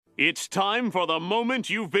It's time for the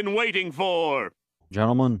moment you've been waiting for.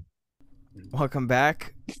 Gentlemen, welcome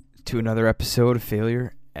back to another episode of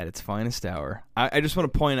Failure at its Finest Hour. I just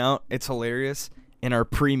want to point out, it's hilarious. In our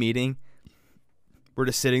pre-meeting, we're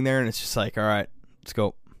just sitting there, and it's just like, all right, let's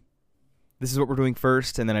go. This is what we're doing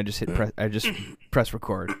first, and then I just hit press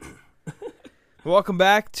record. Welcome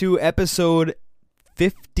back to episode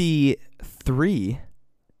 53,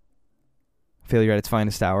 Failure at its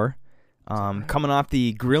Finest Hour. Coming off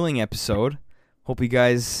the grilling episode. Hope you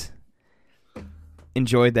guys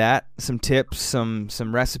enjoyed that. Some tips, some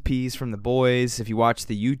recipes from the boys. If you watch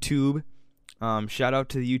the YouTube, shout out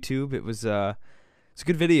to the YouTube. It was a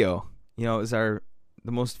good video. You know, it was the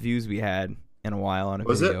most views we had in a while on a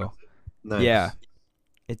video. It? Nice. Yeah,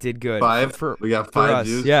 it did good. We got 5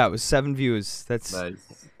 views. Yeah, it was 7 views. That's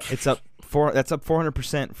nice. It's up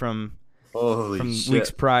 400% from shit.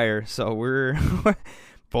 weeks prior. So we're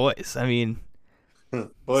boys. I mean,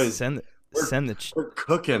 boys, send the we're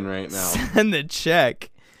cooking right now. Send the check.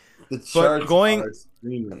 The charts going are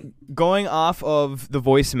screaming. Going off of the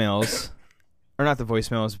voicemails, or not the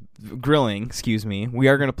voicemails, grilling. Excuse me. We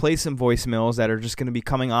are going to play some voicemails that are just going to be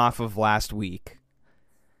coming off of last week.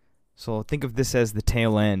 So think of this as the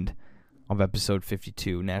tail end of episode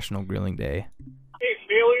 52, National Grilling Day. Hey,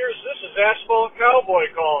 failures, this is Asphalt Cowboy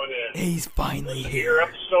calling in. He's finally Your here.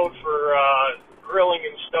 episode for grilling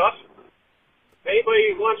and stuff.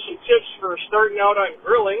 Anybody wants some tips for starting out on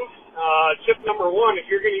grilling? Tip number 1, if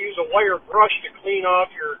you're going to use a wire brush to clean off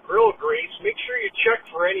your grill grates, make sure you check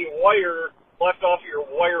for any wire left off your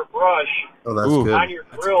wire brush on your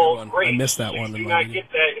grill grates. I missed that one. Do not get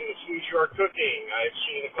that in the foods you are cooking. I've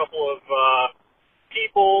seen a couple of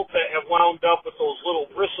people that have wound up with those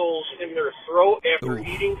little bristles in their throat after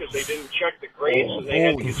eating because they didn't check the grates and they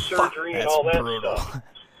had to get surgery and all that stuff.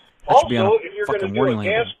 Also, if you're going to do a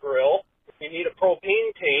gas grill, you need a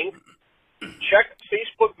propane tank. Check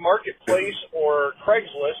Facebook Marketplace or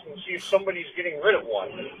Craigslist and see if somebody's getting rid of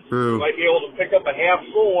one. True. You might be able to pick up a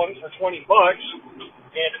half-full one for $20, and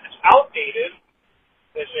if it's outdated,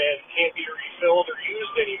 and can't be refilled or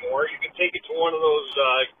used anymore, you can take it to one of those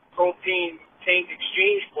propane tank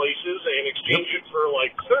exchange places and exchange it for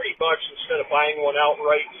like $30 instead of buying one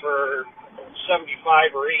outright for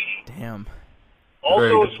 75 or 80. Damn.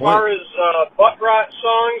 Also, as far as butt rot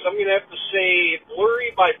songs, I'm going to have to say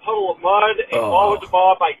Blurry by Puddle of Mud and Ball with the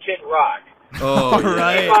Ball by Kid Rock. Oh, all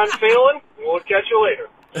right. Keep on failing. We'll catch you later.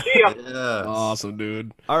 See ya. Yes. Awesome,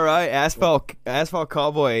 dude. All right, Asphalt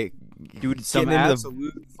Cowboy. dude, some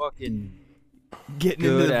absolute fucking getting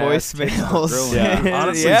into the good-ass tips on voicemails.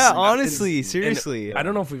 grilling. Yeah, honestly, seriously. I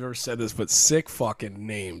don't know if we've ever said this, but sick fucking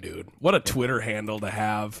name, dude. What a Twitter handle to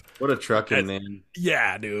have. What a trucking name.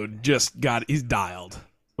 Yeah, dude. He's dialed.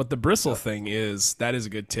 But the bristle thing that is a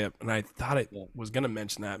good tip. And I thought it was going to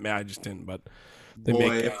mention that. Man, I just didn't, but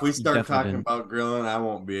If we start talking didn't. about grilling, I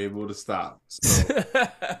won't be able to stop. So.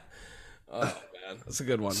 Oh, man. That's a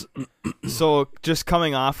good one. So just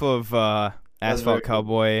coming off of Asphalt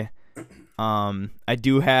Cowboy, I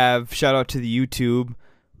do have shout out to the YouTube,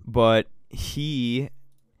 but he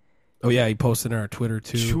He posted on our Twitter,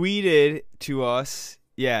 too. tweeted to us,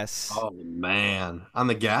 yes. Oh, man. On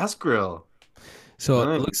the gas grill.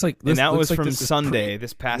 So it looks like this, And that was looks like from this is Sunday,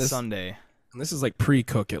 this past Sunday. And this is like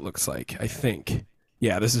pre-cook, it looks like, I think.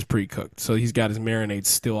 Yeah, this is pre-cooked. So he's got his marinades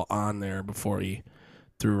still on there before he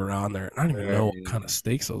threw her on there. I don't even know what kind of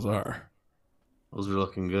steaks those are. Those are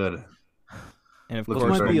looking good. And of Looks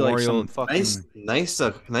course, like might be like Memorial, some fucking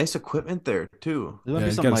Nice equipment there, too. there might Yeah, be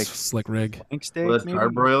he's some got like a slick rig. flank steak, Well, that's maybe?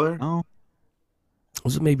 carbroiler. Oh,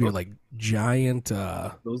 Was it maybe like giant?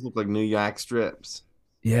 Those look like New Yak strips.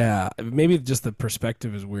 Yeah, maybe just the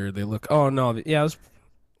perspective is weird. They look. Oh no, yeah, it was,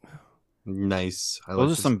 Nice. I Those like are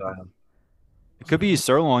the some- style. it could be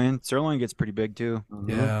sirloin. Sirloin gets pretty big too.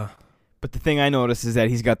 yeah. but the thing I noticed is that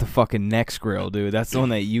he's got the fucking Next grill, dude. That's the one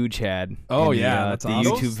that Huge had. Oh, in the, yeah, that's the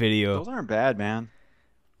awesome. YouTube video. Those aren't bad, man.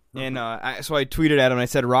 And so I tweeted at him and I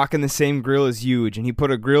said, rocking the same grill as Huge. And he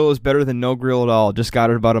put, a grill is better than no grill at all. Just got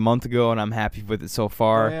it about a month ago, and I'm happy with it so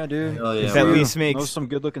far. Oh, yeah, dude. Hell yeah. If at Well, least Those makes... some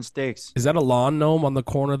good looking steaks. Is that a lawn gnome on the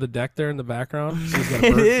corner of the deck there in the background? So he's got a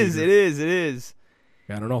It bird is, feeder. it is, it is.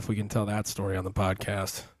 Yeah, I don't know if we can tell that story on the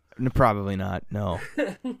podcast. No, probably not, no.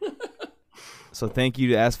 So thank you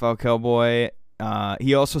to Asphalt Cowboy.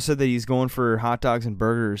 He also said that he's going for hot dogs and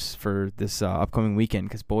burgers for this upcoming weekend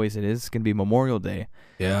because, boys, it is going to be Memorial Day.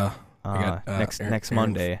 Yeah. Next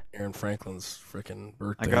Monday. Aaron Franklin's freaking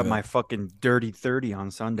birthday. I got my fucking dirty 30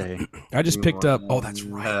 on Sunday. I just picked up. Oh, that's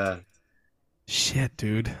right. Yeah. Shit,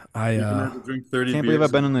 dude. You can have to drink 30 Can't believe beers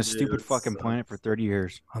I've been a on this day. stupid That fucking sucks. planet for 30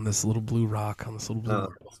 years. on this little blue rock. On this little blue.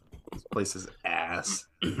 Oh. rock. This place is ass.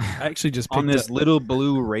 I actually just On picked this up. little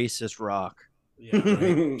blue racist rock. Yeah, right.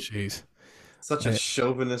 Jeez. Such a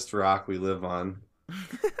chauvinist rock we live on.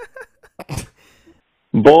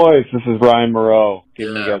 Boys, this is Ryan Moreau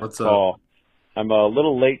giving you Yeah, guys what's a call. I'm a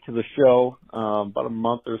little late to the show, about a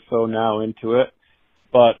month or so now into it,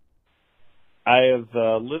 but I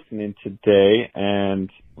was listening today, and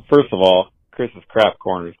first of all, Chris's Craft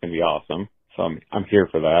Corner is going to be awesome, so I'm here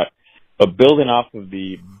for that. But building off of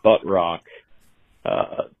the butt rock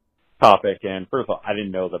topic, and first of all, I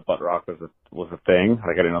didn't know that butt rock was a thing.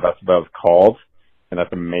 Like, I didn't know that's what it was called, and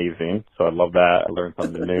that's amazing. So I love that. I learned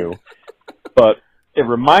something new. But it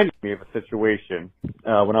reminded me of a situation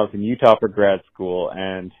when I was in Utah for grad school,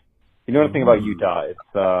 and you know the thing about Utah,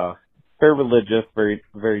 it's very religious, very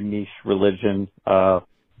very niche religion.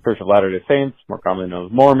 Church of Latter-day Saints, more commonly known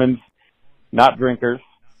as Mormons, not drinkers,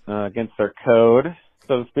 against their code,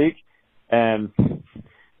 so to speak. And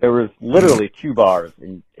there was literally 2 bars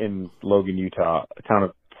in Logan, Utah, a town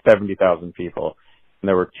of 70,000 people, and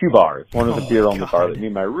there were 2 bars. One was a beer-only bar that me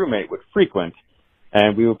and my roommate would frequent.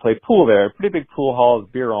 And we would play pool there. Pretty big pool hall,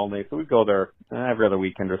 beer only. So we'd go there every other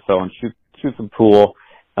weekend or so and shoot some pool,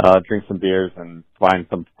 drink some beers, and find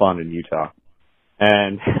some fun in Utah.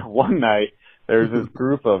 And one night, there was this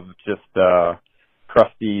group of just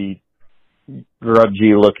crusty,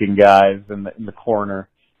 grudgy-looking guys in the corner.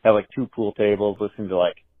 Had like 2 pool tables, listening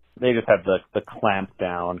to they just had the clamp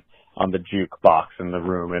down on the jukebox in the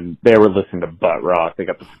room, and they were listening to butt rock. They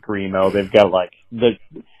got the screamo. They've got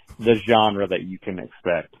the genre that you can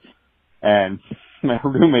expect. And my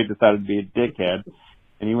roommate decided to be a dickhead,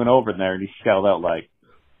 and he went over there and he shelled out like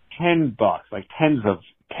 $10, like tens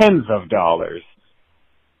of dollars.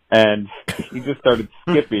 And he just started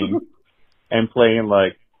skipping and playing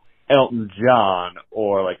like Elton John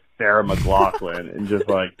or like Sarah McLachlan, and just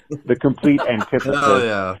like the complete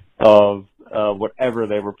antithesis of whatever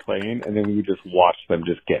they were playing. And then we would just watch them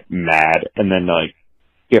just get mad, and then like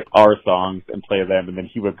skip our songs and play them, and then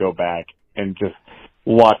he would go back, and just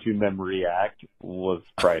watching them react was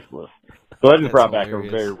priceless. So that just brought back a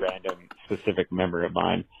very random, specific memory of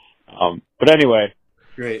mine. But anyway,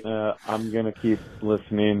 great. I'm gonna keep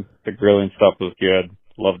listening. The grilling stuff was good.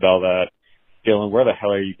 Loved all that. Dylan, where the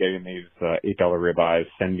hell are you getting these $8 ribeyes?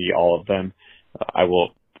 Send me all of them. I will.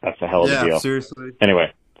 That's a hell of a deal. Yeah, seriously.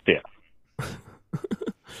 Anyway, see ya.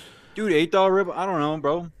 Dude, $8 rib? I don't know,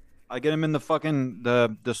 bro. I get them in the fucking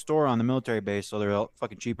the store on the military base, so they're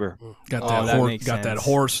fucking cheaper. Got that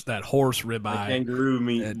that horse ribeye. Kangaroo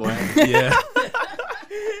meat, boy. Yeah.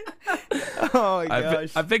 Oh my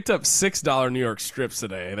gosh. I picked up $6 New York strips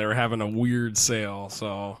today. They were having a weird sale,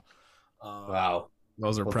 so Wow.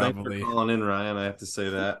 those are Well, probably. thanks for calling in, Ryan. I have to say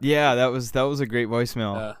that. Yeah, that was a great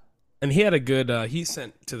voicemail. And he had a good. He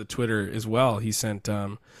sent to the Twitter as well. He sent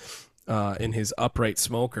in his upright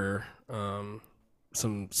smoker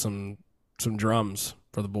some drums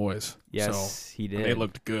for the boys. Yes, so, he did. It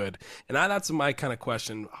looked good. And that's my kind of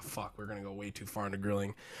question. Oh, fuck, we're gonna go way too far into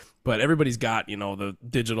grilling. But everybody's got the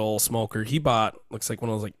digital smoker. He bought, looks like one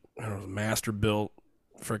of those like I don't know, master built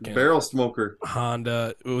freaking Barrel smoker.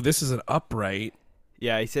 Honda. Oh, this is an upright.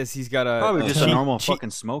 Yeah, he says he's got a Probably just a cheap- normal cheap-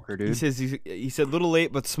 fucking smoker, dude. He says he said little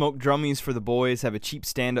late, but smoked drummies for the boys. Have a cheap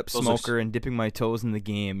stand-up Those are smoker and dipping my toes in the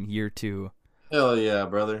game. Year 2. Hell yeah,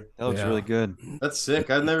 brother. That looks Yeah. really good. That's sick.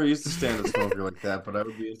 I've never used a stand-up smoker like that, but I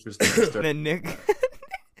would be interested to start. Then Nick,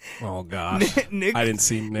 Oh gosh, Nick, I didn't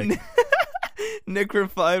see Nick. Nick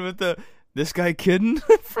replied with this guy kidding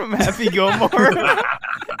from Happy Gilmore.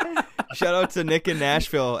 Shout out to Nick in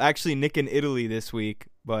Nashville. Actually, Nick in Italy this week,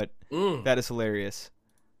 but that is hilarious.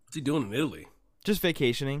 What's he doing in Italy? Just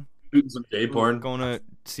vacationing, Shooting some gay porn. going to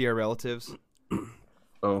see our relatives.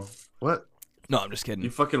 Oh, what? No, I'm just kidding. You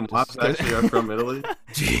fucking wops actually are from Italy?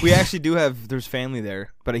 We actually do there's family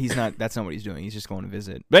there, but that's not what he's doing. He's just going to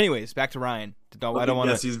visit. But anyways, back to Ryan. I don't want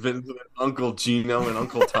Yes, he's been to Uncle Gino and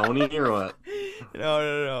Uncle Tony, or what?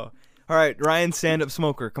 No. All right, Ryan, stand-up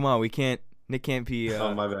smoker. Come on, Nick can't be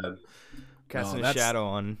Oh, my bad. casting a that's- shadow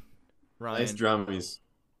on Ryan. Nice drummies.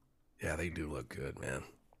 Yeah, they do look good, man.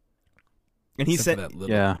 And he Except said, for that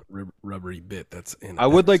little Yeah. rubbery bit that's in. I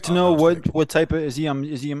would like to know what. what type of is he? I'm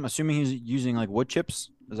assuming he's using like wood chips.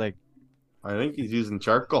 It's like I think he's using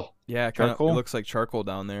charcoal. yeah, it Charcoal? looks like charcoal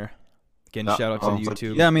down there. Again, Yeah, shout out to oh, the it's like-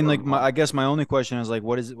 YouTube. yeah. I mean, like I guess my only question is like,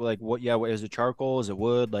 what is it like? What is it? Charcoal? Is it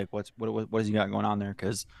wood? Like what has he got going on there?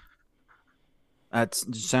 Because that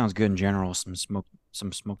sounds good in general. Some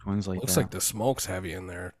smoked wings like Looks that. like the smoke's heavy in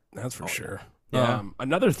there. That's for sure. Yeah.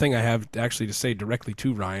 Another thing I have actually to say directly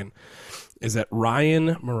to Ryan is that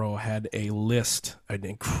Ryan Moreau had a list, an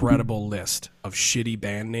incredible list of shitty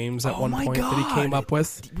band names at Oh one my point that he God. came up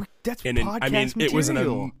with. That's And podcast it was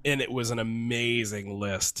material. it was an amazing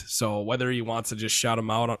list. So whether he wants to just shout them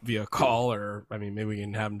out via call, or maybe we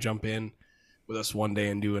can have him jump in with us one day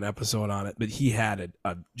and do an episode on it. But he had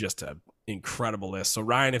just a incredible list. So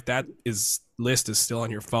Ryan, if that list is still on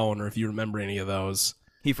your phone, or if you remember any of those,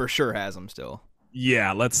 He for sure has them still.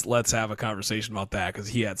 yeah, let's have a conversation about that, because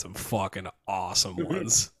he had some fucking awesome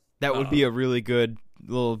ones. That would be a really good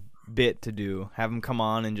little bit to do. Have him come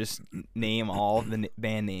on and just name all the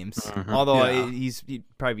band names. Although Yeah. he'd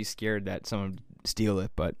probably be scared that someone would steal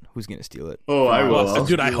it, but who's gonna steal it? Oh, I will.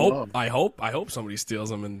 Dude, I hope somebody steals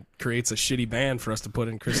them and creates a shitty band for us to put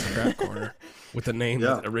in Chris's Crap Corner with a name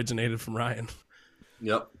Yeah. that originated from Ryan.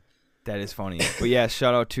 Yep. That is funny. But yeah,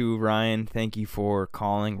 shout out to Ryan. Thank you for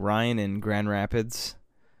calling. Ryan in Grand Rapids.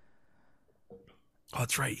 Oh,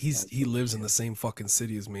 that's right. He lives in the same fucking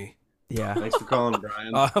city as me. Yeah. Thanks for calling,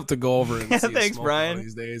 Brian. I'll have to go over and Yeah, see him thanks, smoke Brian. one of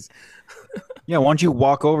these days. Yeah, why don't you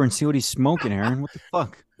walk over and see what he's smoking, Aaron? What the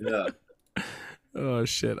fuck? Yeah. Oh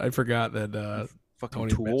shit, I forgot that Fucking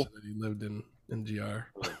Tony tool. mentioned that he lived in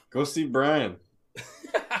GR. Go see Brian.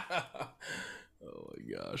 Oh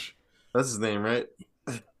my gosh. That's his name, right?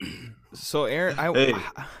 So Aaron, Hey.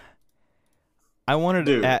 I wanted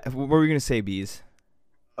Dude. to. What were you gonna say, Bees?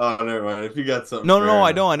 Oh, never mind. If you got something. No, for no, Aaron,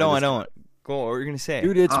 I don't. just- Go. What were you gonna say?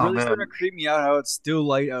 Dude, it's Oh, really man. starting to creep me out how it's still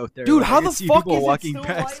light out there. Dude, Like, how I can the see fuck people is it walking still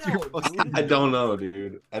past light your out, fucking- I don't know,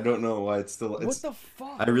 dude. I don't know why it's still. What It's, the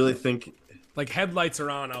fuck? I really think. Like headlights are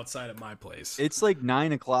on outside at my place. It's like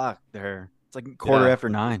 9 o'clock there. It's like quarter Yeah. after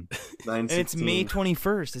 9. 9:16. And it's May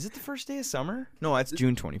 21st. Is it the first day of summer? No, it's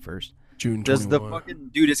June 21st. June 21. Does the fucking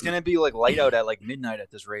dude? It's gonna be like light out at like midnight at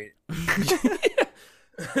this rate.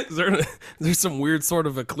 There's some weird sort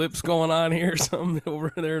of eclipse going on here or something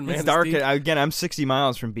over there in It's Manistee? dark. Again, I'm 60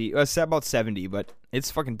 miles from Beat. It's about 70, but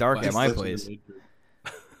it's fucking dark Well, at my That's place. really weird.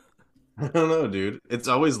 I don't know, dude. It's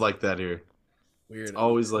always like that here. Weird. It's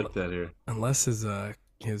always like that here. Unless his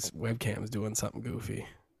webcam is doing something goofy.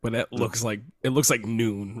 But it looks like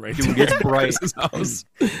noon right Dude, there it's at bright. Chris's house.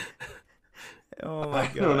 Oh my I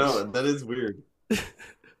don't know. That is weird.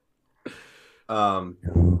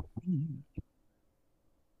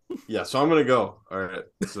 Yeah, so I'm gonna go. All right.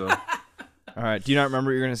 So All right. Do you not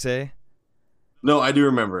remember what you're gonna say? no, I do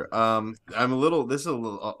remember. I'm a little. This is a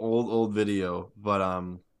little old video, but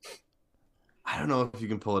I don't know if you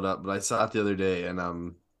can pull it up, but I saw it the other day,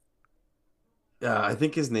 and yeah, I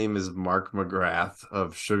think his name is Mark McGrath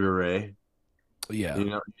of Sugar Ray. Yeah.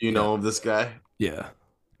 You know of this guy? Yeah.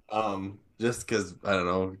 Just because I don't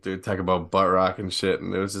know, dude, talk about butt rock and shit,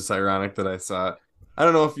 and it was just ironic that I saw it. I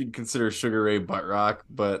don't know if you'd consider Sugar Ray butt rock,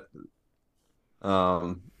 but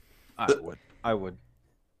I would.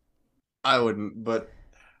 I wouldn't. But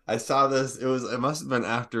I saw this. It must have been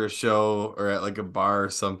after a show or at like a bar or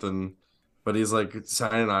something. But he's like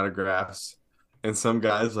signing autographs, and some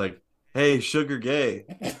guy's like, "Hey, Sugar Gay,"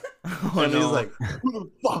 Oh, and he's like, "Who the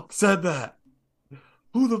fuck said that?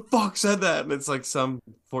 Who the fuck said that?" And it's like some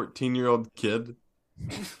 14-year-old kid,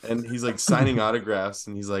 and he's like signing autographs,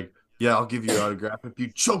 and he's like, "Yeah, I'll give you an autograph if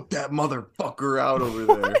you choke that motherfucker out over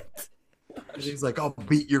there." And he's like, "I'll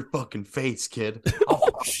beat your fucking face, kid. I'll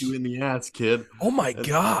fuck you in the ass, kid." Oh my And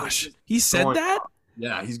gosh. He said going- that?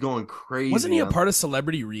 Yeah, he's going crazy. Wasn't he a on- part of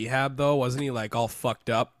Celebrity Rehab though? Wasn't he like all fucked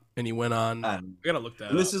up and he went on? I And gotta look that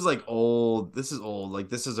and this up. is like old. This is old. Like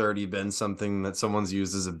this has already been something that someone's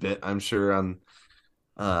used as a bit, I'm sure, on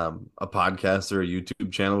a podcast or a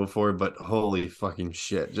YouTube channel before. But holy fucking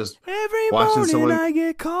shit! Just Every watching morning someone- I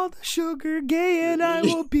get called a sugar gay and I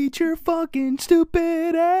will beat your fucking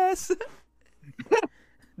stupid ass.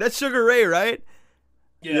 That's Sugar Ray, right?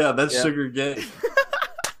 yeah, that's Sugar Gay.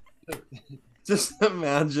 Just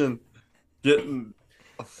imagine getting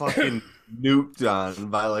a fucking nuked on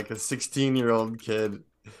by like a 16-year-old kid.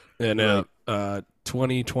 And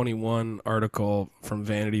 2021 article from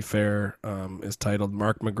Vanity Fair is titled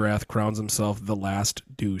 "Mark McGrath crowns himself the last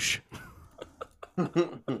douche."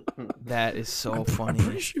 That is so I'm funny.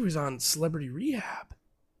 pretty sure he was on Celebrity Rehab.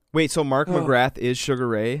 Wait, so Mark McGrath is Sugar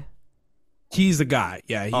Ray? He's the guy.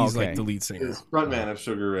 Yeah, he's Okay. like the lead singer. He's frontman of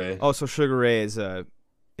Sugar Ray. Oh, so Sugar Ray is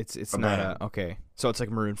it's A not band. a okay. So it's like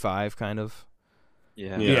Maroon 5 kind of.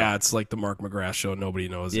 Yeah. Yeah. It's like the Mark McGrath show. Nobody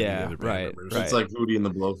knows any Yeah, other band right, members. right. It's like Hootie and the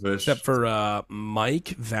Blowfish. Except for Mike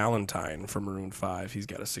Valentine from Maroon 5. He's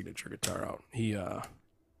got a signature guitar out. He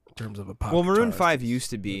in terms of a pop Well, Maroon guitarist, 5 used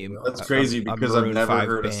to be That's crazy a because I've Maroon never 5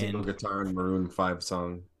 heard a band. single guitar in Maroon 5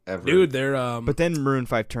 song ever. dude, they're But then Maroon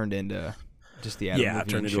 5 turned into just the Adam Yeah, Levine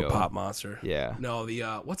turned into show. a pop monster. Yeah. No, the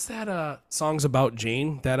what's that songs about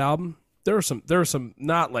Jane, that album? There are some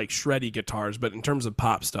not like shreddy guitars, but in terms of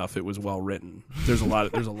pop stuff, it was well written. There's a lot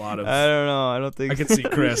of I don't know. I don't think I can see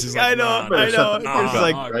Chris. He's like, I know. nah, I nah, know. nah, Chris is nah,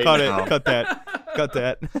 like, nah, right cut now. it. Cut that. Cut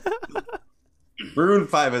that. Maroon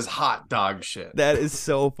 5 is hot dog shit. That is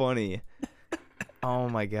so funny. Oh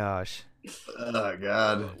my gosh. Oh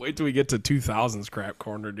god. Wait till we get to 2000s crap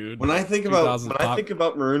corner, dude. When I think 2000s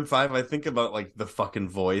about Maroon 5, I think about like the fucking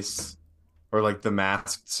Voice or like the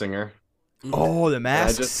Masked Singer. Oh, the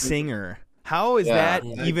Masked just think- Singer. How is Yeah, that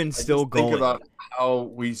I- even I still just think going? about how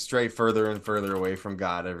we stray further and further away from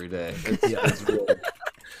God every day. It's really,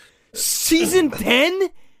 Season 10?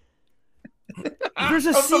 There's a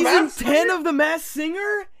Of the season Masked 10 of the Masked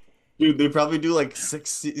Singer? dude, they probably do like 6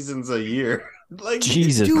 seasons a year. Like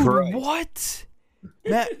Jesus Dude, Christ. what?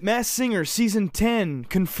 Masked Singer season 10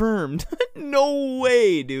 confirmed. No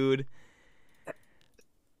way, dude.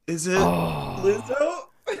 is it Oh.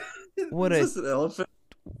 Lizzo? What is this an elephant?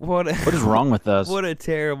 What What is wrong with us? What a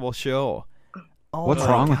terrible show. Oh What's my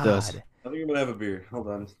wrong with this? God. I think I'm gonna have a beer. Hold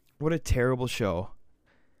on. What a terrible show.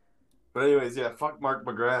 But anyways, yeah, fuck Mark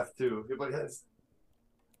McGrath too. Everybody has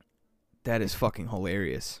That is fucking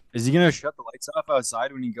hilarious. Is he gonna shut the lights off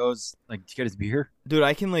outside when he goes like to get his beer? Dude,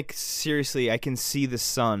 I can like seriously, I can see the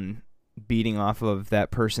sun beating off of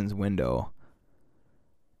that person's window.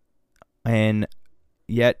 And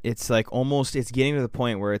yet it's like almost it's getting to the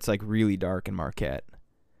point where it's like really dark in Marquette.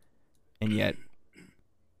 And yet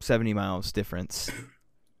 70 miles difference.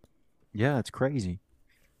 Yeah, it's crazy.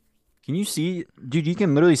 Can you see, dude? You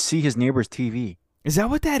can literally see his neighbor's TV. Is that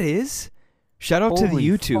what that is? Shout out to the Holy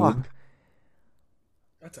YouTube. fuck.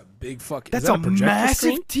 That's a big fucking. That's is that a projector massive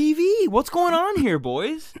screen? TV. What's going on here,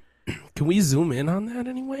 boys? Can we zoom in on that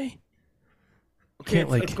anyway? Can't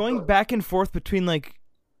It's like. going back and forth between like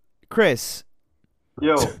Chris,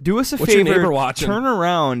 yo. do us a What's your favor. neighbor watching? Turn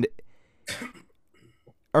around.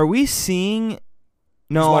 Are we seeing?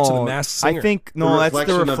 No, watching The Masked Singer. I think no. That's the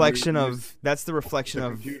reflection of reflection your- of. That's the reflection the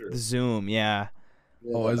of computer. the Zoom. Yeah,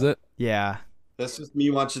 Oh, is it yeah. That's just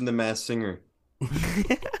me watching The Masked Singer.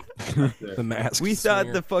 the mask? We thought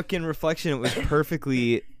Singer. the fucking reflection was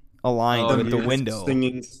perfectly aligned Oh, with the dude, window.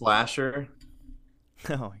 Singing slasher.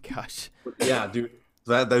 Oh my gosh. Yeah, dude.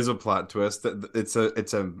 There's a plot twist. It's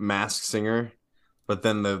a masked singer, but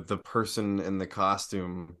then the person in the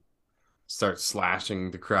costume starts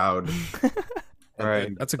slashing the crowd. And Right.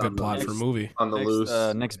 then That's a good plot for a movie. on the loose.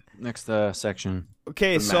 Next section.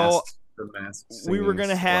 Okay, the so masked we were singing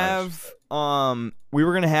gonna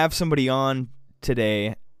slash. have somebody on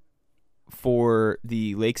today for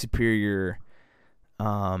the Lake Superior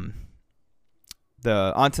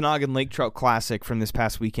the Ontonagon Lake Trout Classic from this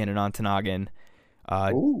past weekend in Ontonagon.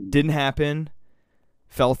 Ooh. Didn't happen,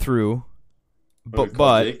 fell through, Wanna but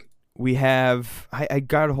call Jake? we have I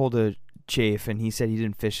got a hold of Chafe and he said he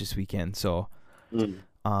didn't fish this weekend, so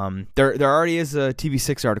there already is a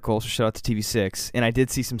TV6 article, so shout out to TV6, and I did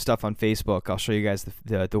see some stuff on Facebook. I'll show you guys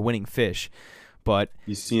the winning fish, but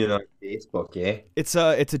You see it on Facebook, eh? it's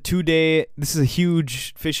a 2-day. This is a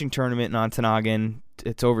huge fishing tournament in Ontonagon.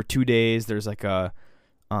 It's over 2 days. There's like a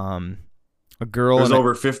girl. There's and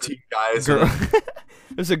over 15 guys. girl.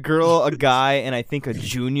 There's a girl, a guy, and I think a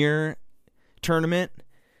junior tournament.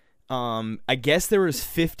 I guess there was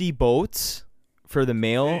 50 boats for the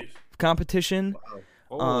male competition.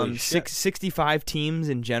 Holy shit. 65 teams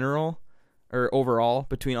in general or overall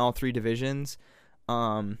between all three divisions.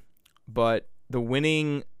 But the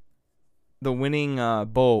winning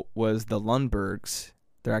boat was the Lundbergs.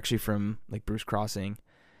 They're actually from like Bruce Crossing.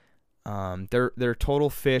 Their total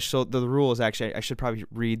fish. So the rule is actually, I should probably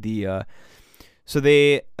read the. So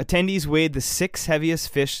attendees weighed the 6 heaviest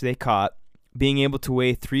fish they caught, being able to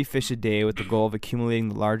weigh 3 fish a day with the goal of accumulating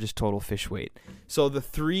the largest total fish weight. So the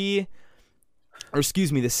 6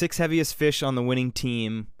 heaviest fish on the winning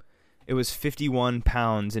team, it was 51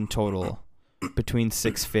 pounds in total between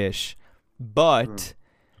 6 fish. But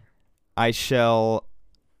I shall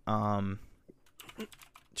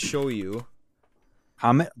show you.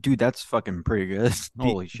 Dude, that's fucking pretty good.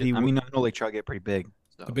 Holy shit! the- I mean, I know Lake Trout get pretty big.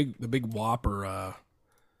 So. The big whopper.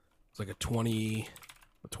 It's like a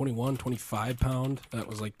 21, 25 pound. That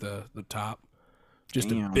was like the top. Just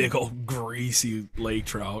Damn. a big old greasy lake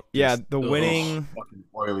trout. Yeah, Just, the ugh. winning, Fucking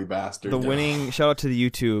oily bastard. shout out to the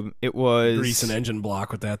YouTube. It was Grease and engine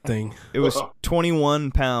block with that thing. It was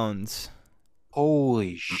 21 pounds.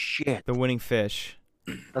 Holy shit! The winning fish.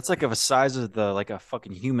 That's like of a size of like a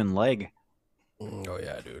fucking human leg. Oh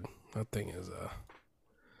yeah, dude. That thing is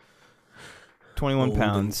 21 Old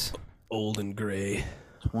pounds. old and gray.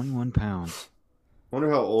 21 pounds. Wonder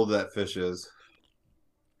how old that fish is.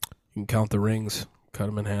 You can count the rings, cut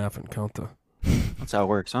them in half, and count the. That's how it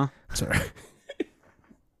works, huh? Sorry.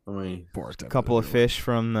 How many? A couple of fish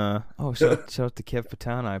from the. Oh, shout out to Kev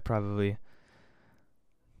Patana. I probably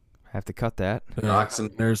have to cut that. Oxen.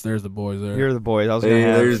 There's the boys there. Here are the boys. I was Hey,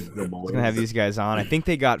 gonna there's have, the I was gonna have these guys on. I think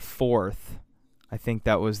they got fourth. I think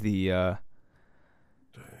that was the.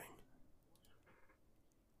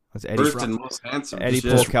 Was Eddie First and most handsome. Eddie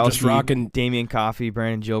Just- Polkowski, just rocking- Damian Coffey,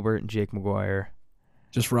 Brandon Gilbert, and Jake McGuire.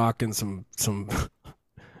 Just rocking some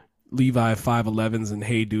Levi 511s and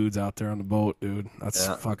hey dudes out there on the boat, dude. That's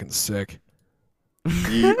Yeah. fucking sick.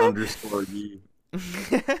 Ye_ye.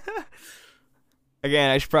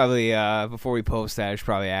 Again, I should probably before we post that, I should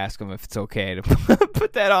probably ask them if it's okay to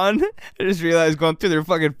put that on. I just realized going through their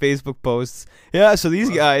fucking Facebook posts. Yeah, so these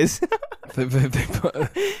guys. They put-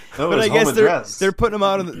 But I guess they're putting them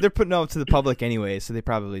out. They're putting them out to the public anyway, so they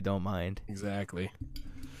probably don't mind. exactly.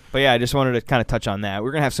 But yeah, I just wanted to kind of touch on that.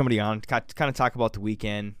 We're gonna have somebody on to kind of talk about the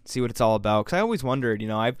weekend, see what it's all about. Because I always wondered,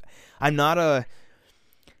 I'm not a.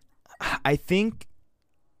 I think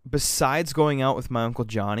besides going out with my Uncle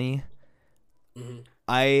Johnny,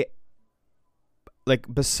 I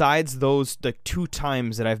besides those 2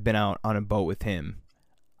 times that I've been out on a boat with him.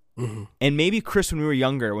 And maybe Chris when we were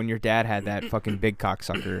younger, when your dad had that fucking big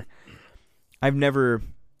cocksucker. I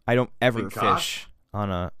don't ever Big cock? fish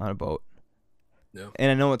on a boat. No.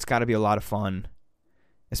 And I know it's got to be a lot of fun,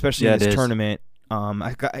 especially Yeah, in it this is. tournament. I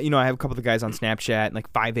have a couple of the guys on Snapchat,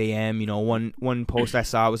 like 5 a.m. One post I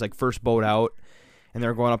saw was like first boat out, and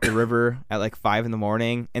they're going up the river at like 5 in the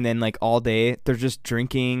morning, and then like all day they're just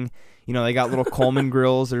drinking. They got little Coleman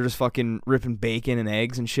grills. They're just fucking ripping bacon and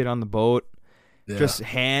eggs and shit on the boat. Yeah. Just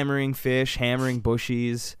hammering fish, hammering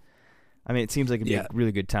bushies. I mean, it seems like it'd be a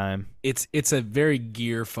really good time. It's a very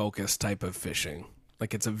gear focused type of fishing.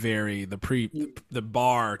 Like it's a very the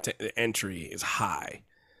bar to entry is high.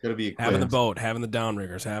 Gotta be Having the equipped. boat, having the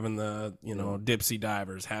downriggers, having the dipsy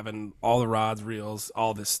divers, having all the rods, reels,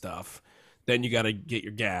 all this stuff. Then you got to get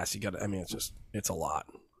your gas. It's a lot.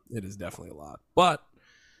 It is definitely a lot. But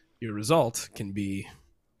your result can be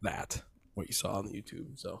what you saw on the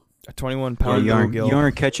YouTube. So A 21-pound you bluegill.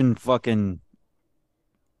 aren't catching fucking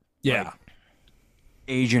yeah,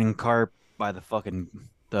 Asian carp by the fucking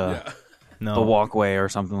the no, walkway or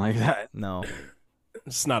something like that. no.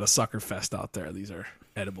 it's not a sucker fest out there. These are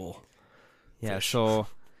edible. Yeah, Fish. so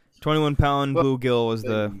 21-pound bluegill was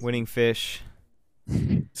the winning fish.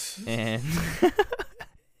 And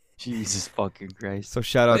Jesus fucking Christ. so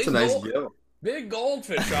shout out That's to a nice gill. Big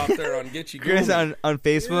goldfish out there on Get You Chris Going. on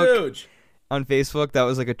Facebook. Huge. On Facebook, that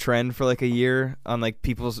was like a trend for like a year on like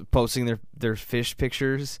people's posting their fish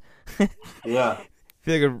pictures. Yeah. I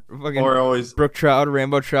feel like a fucking Or always. brook trout, or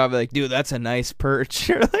rainbow trout, be like, dude, that's a nice perch.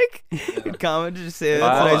 Or like, comment just say that's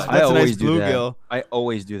I a nice, that's a nice always do that. bluegill. I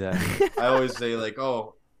always do that. I always say like,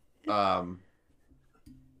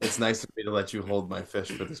 it's nice of me to let you hold my fish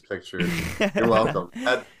for this picture. You're welcome.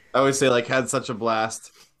 I always say like, had such a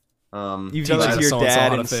blast. You've done that Teach to your so-and-so dad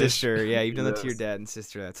how to and fish. sister. Yeah, you've done that to your Yes. dad and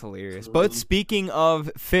sister. That's hilarious. But speaking of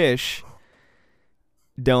fish,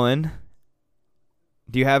 Dylan,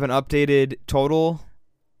 do you have an updated total?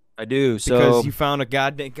 I do. Because So you found a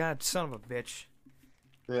God son of a bitch.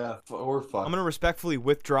 Yeah, we're fucked. I'm gonna respectfully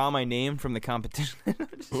withdraw my name from the competition.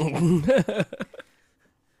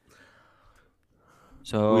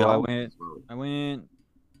 So We I all- went.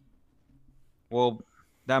 Well,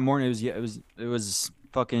 that morning it was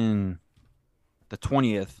fucking the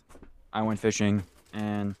 20th. I went fishing,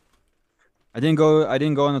 and I didn't go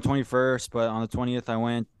on the 21st, but on the 20th I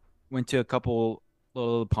went to a couple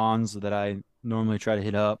little ponds that I normally try to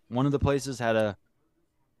hit up. One of the places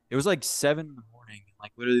it was like 7 in the morning.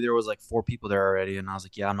 Like literally there was like 4 people there already, and I was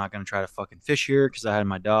like, yeah, I'm not gonna try to fucking fish here because I had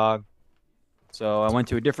my dog. So I went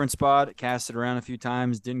to a different spot, casted around a few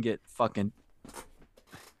times, didn't get fucking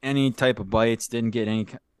any type of bites, didn't get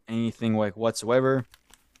anything like whatsoever.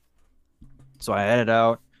 So I headed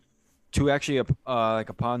out to actually like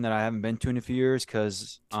a pond that I haven't been to in a few years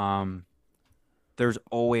because there's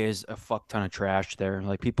always a fuck ton of trash there.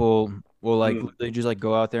 Like people will like they just like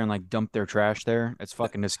go out there and like dump their trash there. It's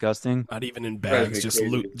fucking disgusting. Not even in Drives bags, me just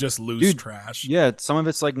crazy. just loose Dude, trash. Yeah, some of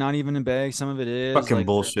it's like not even in bags, some of it is. Fucking like,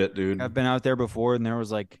 bullshit, dude. I've been out there before and there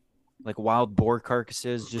was like wild boar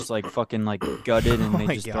carcasses just like fucking like gutted and Oh they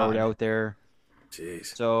my just throw it God. out there.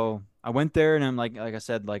 Jeez. So I went there and I'm like I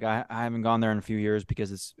said, like I haven't gone there in a few years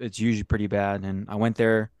because it's usually pretty bad. And I went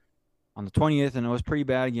there on the 20th and it was pretty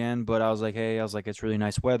bad again. But I was like, it's really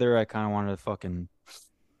nice weather. I kind of wanted to fucking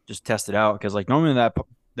just test it out because like normally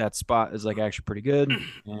that spot is like actually pretty good.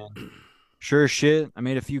 And Sure as shit. I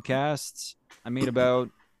made a few casts. I made about,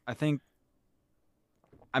 I think,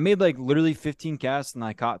 I made like literally 15 casts, and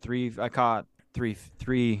I caught three. I caught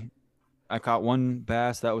three. I caught one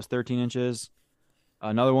bass that was 13 inches.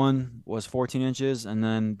 Another one was 14 inches, and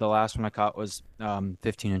then the last one I caught was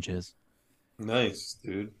 15 inches. Nice,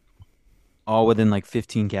 dude. All within like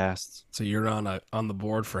 15 casts. So you're on the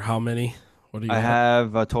board for how many? What do you I got?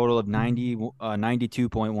 have a total of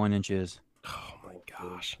 92.1 inches. Oh my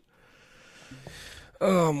gosh.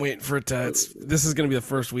 Oh, I'm waiting for it to. This is going to be the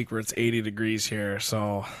first week where it's 80 degrees here,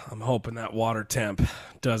 so I'm hoping that water temp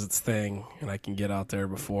does its thing and I can get out there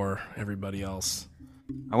before everybody else.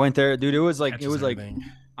 I went there, dude. It was like catches everything.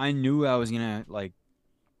 I knew I was gonna like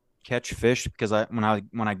catch fish because when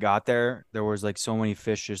I got there, there was like so many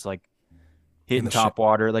fish just like hitting the top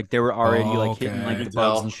water. Like they were already like okay. hitting like the Good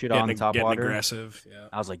bugs tell. and shit on the top getting water. aggressive. Yeah.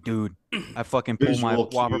 I was like, dude, I fucking pulled my Visual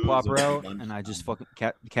whopper cues plopper of out and I just fucking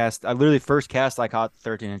cast. I literally first cast I caught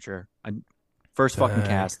 13 incher. First fucking Dang.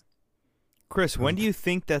 cast. Chris, when do you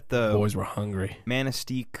think that the Boys were hungry.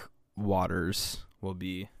 Manistee waters will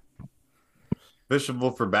be?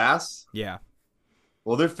 Fishable for bass? Yeah.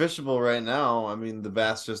 Well, they're fishable right now. I mean, the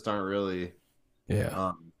bass just aren't really.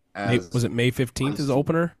 Yeah. As Was it May 15th is the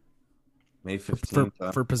opener May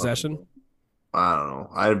 15th for possession? I don't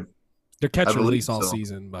know. They're catch I and believe release all so.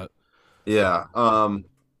 season, but Yeah.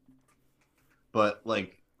 But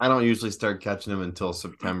like, I don't usually start catching them until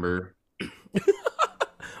September.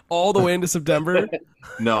 all the way into September.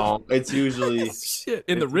 No, it's usually Shit,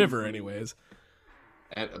 in the river, anyways.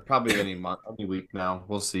 probably any month, any week now.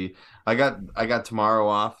 We'll see. I got tomorrow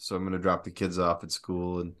off, so I'm gonna drop the kids off at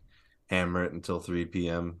school and hammer it until 3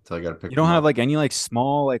 p.m. Till I gotta pick. You don't them have up. like any like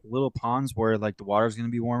small like little ponds where like the water's gonna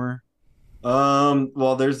be warmer.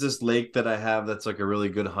 Well, there's this lake that I have that's like a really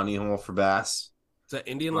good honey hole for bass. Is that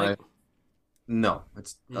Indian Right. Lake? No,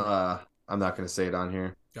 it's I'm not gonna say it on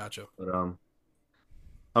here, Gotcha. but I'm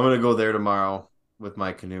gonna go there tomorrow with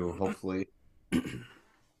my canoe, hopefully.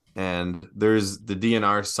 And there's the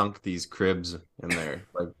DNR sunk these cribs in there,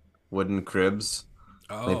 like wooden cribs.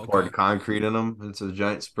 Oh, They poured okay. concrete in them. It's a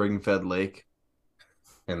giant spring-fed lake,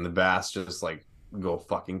 and the bass just like go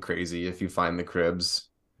fucking crazy if you find the cribs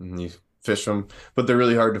and you fish them. But they're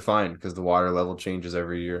really hard to find because the water level changes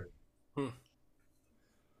every year.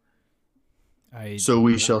 So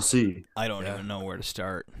we shall see. I don't even know where to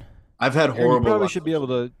start. I've had Aaron, you horrible. probably luck. should be able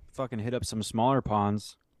to fucking hit up some smaller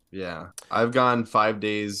ponds. Yeah, I've gone 5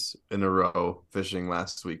 days in a row fishing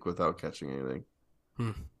last week without catching anything.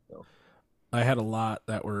 I had a lot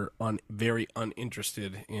that were very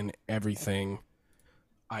uninterested in everything.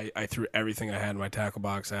 I threw everything I had in my tackle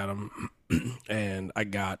box at them, and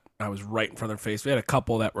I was right in front of their face. We had a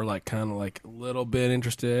couple that were like kind of like a little bit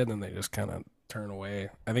interested, and they just kind of turn away.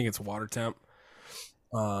 I think it's water temp.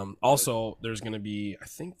 Also, I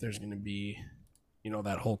think there's gonna be,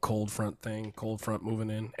 that whole cold front moving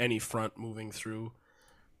in, any front moving through,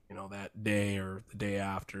 that day or the day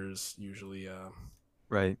after is usually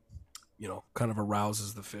Right. kind of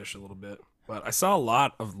arouses the fish a little bit. But I saw a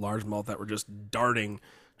lot of largemouth that were just darting,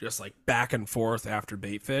 just like back and forth after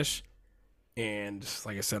bait fish. And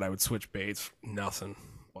like I said, I would switch baits, nothing.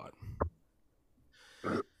 But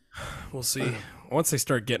we'll see. Once they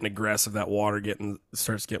start getting aggressive, that water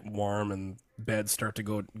starts getting warm and beds start to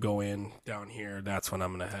go in down here, that's when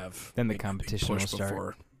I'm gonna have Then the make a big competition will push start.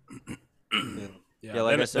 before. Yeah,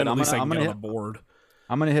 like then, I said, then at I'm least gonna- I I'm can get gonna on the board.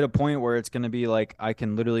 I'm gonna hit a point where it's gonna be like I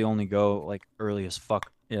can literally only go like early as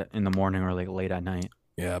fuck in the morning or like late at night.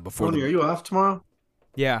 Yeah, before Tony, are you off tomorrow?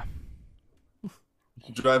 Yeah.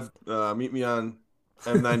 Drive. Meet me on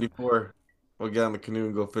M94. We'll get on the canoe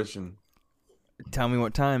and go fishing. Tell me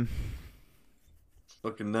what time.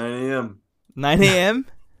 Fucking 9 a.m. 9 a.m.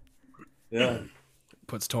 Yeah.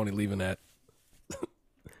 puts Tony leaving at.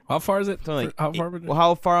 How far is it? It's only How far? Well,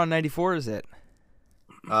 how far on 94 is it?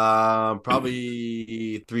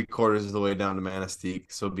 Probably 3/4 of the way down to Manistee,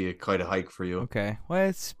 so it'd be quite a hike for you. Okay. Well,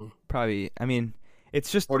 it's probably. I mean,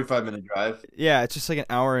 it's just 45-minute drive. yeah, it's just like an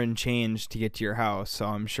hour and change to get to your house. So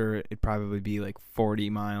I'm sure it'd probably be like 40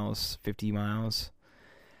 miles, 50 miles.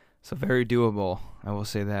 So very doable. I will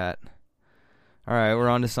say that. All right, we're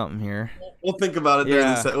on to something here. We'll think about it during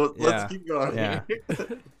Yeah, the set. yeah, Let's keep going. yeah.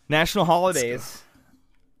 National holidays.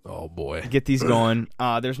 Oh boy, Get these going.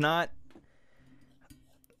 There's not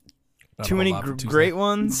Not too a many whole lot for Tuesday. great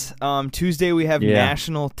ones. Tuesday we have Yeah.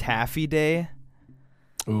 National Taffy Day.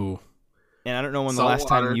 Ooh, And I don't know when the last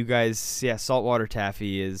time Saltwater. you guys, saltwater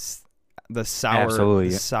taffy is the sour, Absolutely.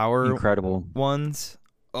 the sour Incredible. ones.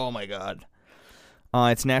 Oh my god!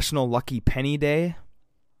 It's National Lucky Penny Day,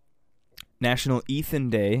 National Ethan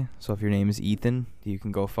Day. So if your name is Ethan, you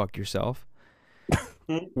can go fuck yourself.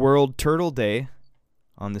 World Turtle Day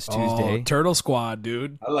on this Tuesday, Oh, Turtle Squad,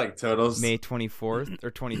 dude. I like turtles. May 24th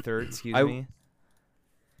or 23rd. Excuse I- me.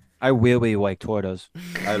 I really like tortoise.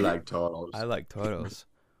 I like turtles. I like turtles.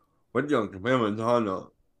 What young women, Hannah?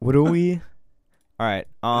 What do we? All right.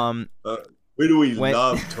 Where do we When-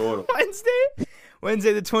 love turtles?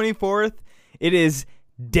 Wednesday the 24th. It is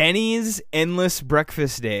Denny's Endless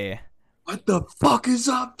Breakfast Day. What the fuck is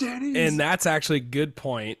up, Denny's? And that's actually a good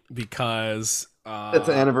point because It's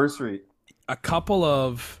an anniversary. a couple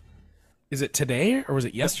of, is it today or was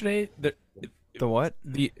it yesterday? The what?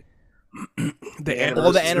 The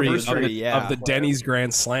anniversary, of the Denny's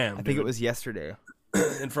Grand Slam. I think it was yesterday.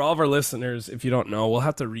 And for all of our listeners, if you don't know, we'll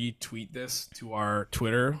have to retweet this to our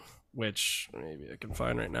Twitter, which maybe I can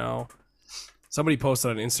find right now. Somebody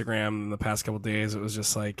posted on Instagram in the past couple of days. It was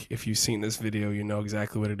just like, if you've seen this video, you know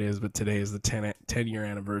exactly what it is. But today is the 10-year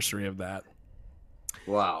anniversary of that.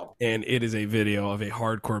 Wow. And it is a video of a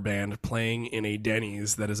hardcore band playing in a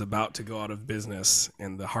Denny's that is about to go out of business.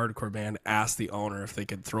 And the hardcore band asked the owner if they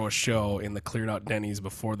could throw a show in the cleared out Denny's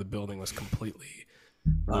before the building was completely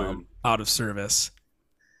out of service.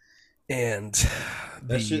 And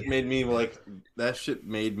That shit made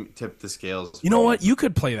me tip the scales. You know what? You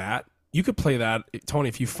could play that. You could play that, Tony,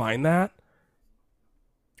 if you find that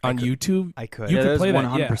on YouTube. I could. You Yeah, could that is play that,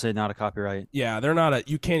 100% not a copyright. Yeah, they're not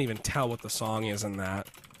you can't even tell what the song is in that.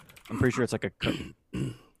 I'm pretty sure it's like a.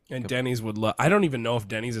 And Denny's would love. I don't even know if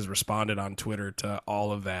Denny's has responded on Twitter to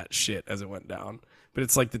all of that shit as it went down. But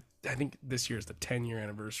it's like I think this year is the 10-year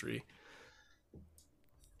anniversary.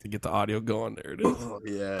 To get the audio going, there it is. Oh,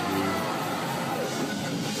 yeah, dude.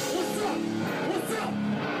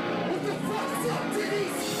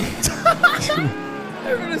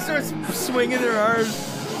 Everyone starts swinging their arms.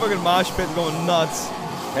 Fucking mosh pit going nuts.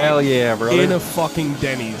 Hell yeah, brother. In a fucking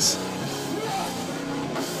Denny's.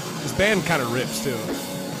 This band kind of rips too.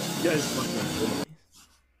 You guys fucking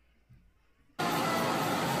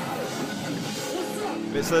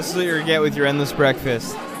So this is what you're gonna get with your endless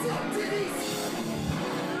breakfast.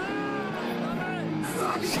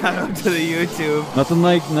 Shout out to the YouTube. Nothing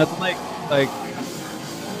like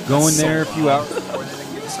going there a few hours before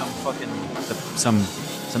then get some fucking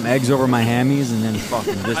some eggs over my hammies and then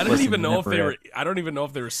fucking just I don't listen even to know if they Nipper were. I don't even know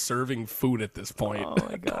if they were serving food at this point. Oh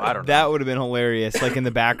my god, that would have been hilarious. Like in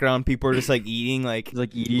the background, people are just like eating, like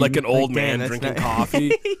eating Like an old Like, man damn, that's drinking not-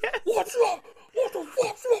 coffee. What's up? What the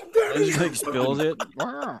fuck's up, and just like spills it.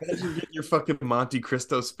 Imagine getting your fucking Monte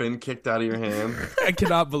Cristo spin kicked out of your hand. I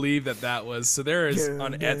cannot believe that was. So there is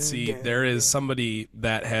on Etsy, there is somebody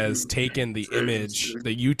that has taken the image,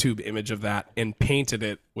 the YouTube image of that, and painted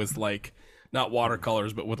it with like not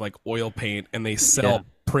watercolors, but with like oil paint, and they sell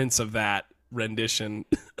prints of that rendition.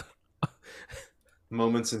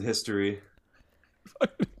 Moments in history.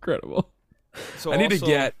 Incredible. So I need to also-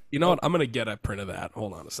 get. You know what? I'm gonna get a print of that.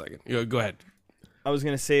 Hold on a second. Go ahead. I was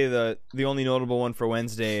gonna say the only notable one for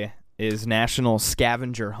Wednesday is National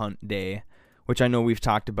Scavenger Hunt Day, which I know we've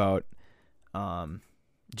talked about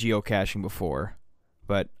geocaching before,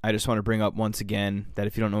 but I just want to bring up once again that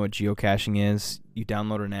if you don't know what geocaching is, you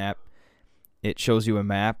download an app. It shows you a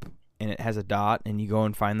map and it has a dot, and you go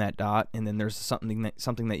and find that dot, and then there's something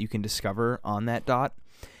that you can discover on that dot.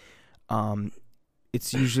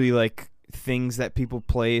 It's usually like things that people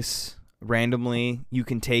place randomly. You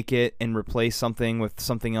can take it and replace something with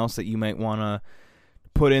something else that you might want to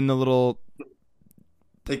put in the little.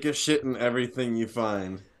 Take a shit in everything you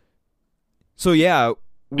find. So yeah,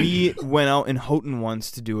 we went out in Houghton once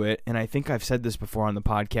to do it, and I think I've said this before on the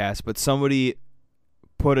podcast, but somebody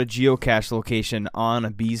put a geocache location on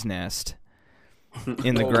a bee's nest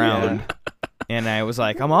in the ground. And I was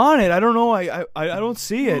like, I'm on it. I don't know. I don't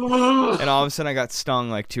see it. And all of a sudden I got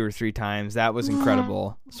stung like 2 or 3 times. That was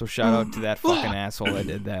incredible. So shout out to that fucking asshole that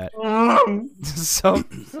did that. so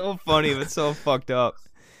funny, but so fucked up.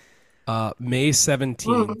 May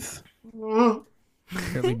 17th.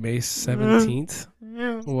 Apparently May 17th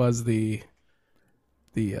was the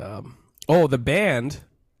band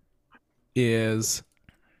is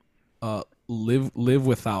Live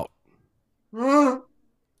Without.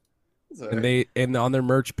 And on their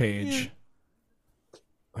merch page,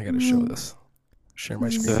 I gotta show this. Share my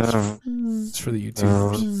screen. It's for the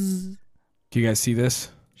YouTubers. Do you guys see this?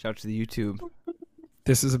 Shout out to the YouTube.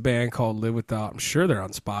 This is a band called Live Without. I'm sure they're on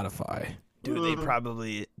Spotify. Dude, they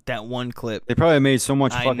probably that one clip. They probably made so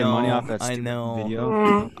much I fucking money know, off that I stupid know.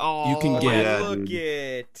 video. Oh, You can get- Yeah, look dude.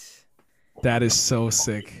 it. That is so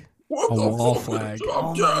sick. A wall flag.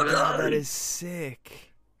 Oh my god, that is sick.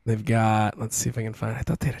 They've got. Let's see if I can find. I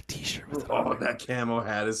thought they had a T-shirt with it. Oh, that camo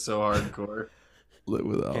hat is so hardcore. Live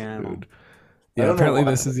Without, Camo. dude. I Yeah, don't know apparently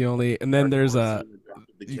why. this is the only. And then there's a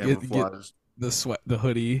The You get camouflage. the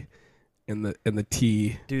hoodie, and the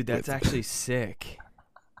tee. Dude, that's with- actually sick.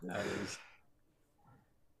 That is.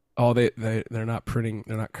 Oh, they're not printing.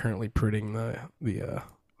 They're not currently printing the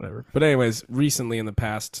whatever. But anyways, recently in the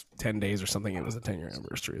past 10 days or something, it was a 10-year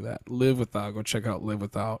anniversary of that. Live Without. Go check out Live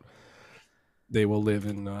Without. They will live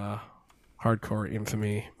in hardcore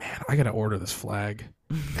infamy. Man, I gotta order this flag.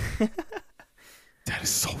 That is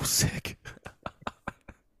so sick.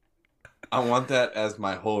 I want that as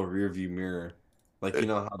my whole rear view mirror. Like, you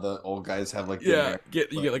know how the old guys have like the Yeah, mirror?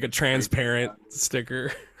 you get like a transparent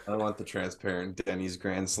sticker. I want the transparent Denny's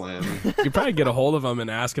Grand Slam. You could probably get a hold of them and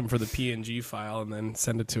ask them for the PNG file and then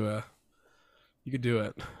send it to a. You could do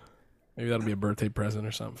it. Maybe that'll be a birthday present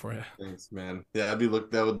or something for you. Thanks, man. Yeah,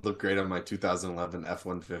 that would look great on my 2011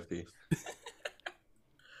 F-150.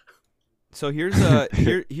 So here's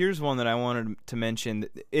here's one that I wanted to mention.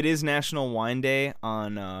 It is National Wine Day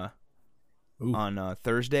on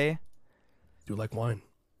Thursday. Do you like wine?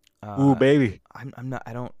 Ooh, baby. I'm not.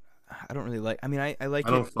 I don't really like. I mean, I like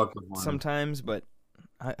I don't it fuck with wine. sometimes, but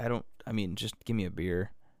I don't. I mean, just give me a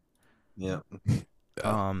beer. Yeah.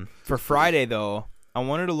 For Friday though, I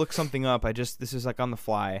wanted to look something up. This is like on the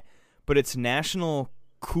fly, but it's National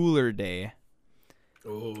Cooler Day,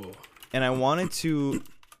 Oh, and I wanted to.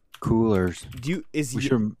 Coolers. Is We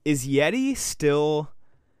should- Yeti still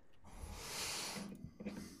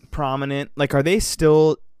prominent? Like, are they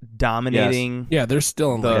still dominating? yeah, they're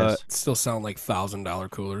still in The- still sound like $1,000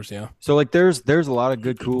 coolers. Yeah, So like there's a lot of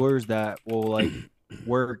good coolers that will like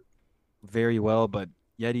work very well, but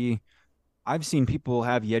Yeti, I've seen people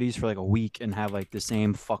have Yetis for like a week and have like the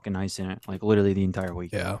same fucking ice in it, like literally the entire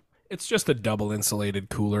week. yeah. It's just a double insulated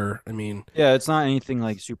cooler. I mean, Yeah, it's not anything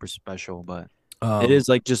like super special, but um, it is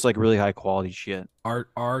like just like really high quality shit.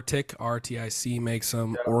 Arctic RTIC makes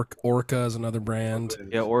them. Orca is another brand.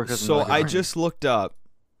 Yeah, Orca's So another I brand. just looked up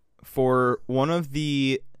for one of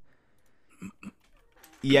the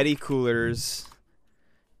Yeti coolers,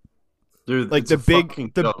 Dude, like it's the a big,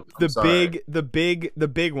 fucking joke. I'm the sorry.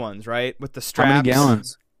 big ones, right? With the how straps. many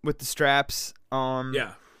gallons? With the straps.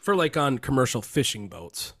 Yeah, for like on commercial fishing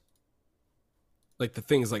boats, like the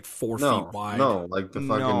thing's like 4 No, feet wide. no, like the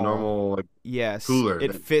fucking No. normal, like, Yes. Cooler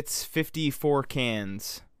It that- fits 54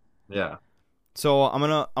 cans. yeah. So I'm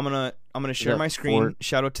gonna share that my screen. 4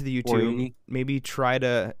 Shout out to the YouTube. 480? Maybe try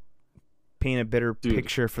to paint a better Dude.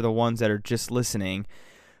 picture for the ones that are just listening.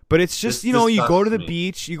 But it's just This you go to the disgusts me.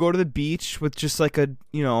 beach. You go to the beach with just like a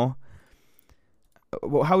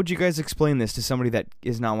Well, how would you guys explain this to somebody that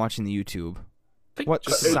is not watching the YouTube? What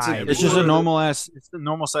Just- It's a- size? It's just a Cooler- normal ass. It's the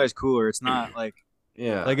normal size cooler. It's not like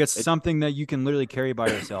Yeah. it's It- something that you can literally carry by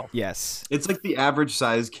yourself. Yes. it's like the average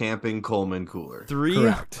size camping Coleman cooler.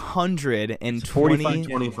 Correct. $320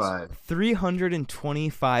 $25.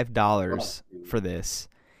 $325 for this.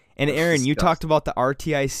 And That's Aaron, you disgusting. talked about the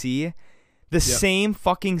RTIC, the same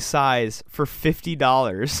fucking size for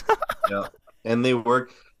 $50. Yeah. And they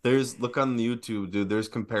work. Look on the YouTube, dude. There's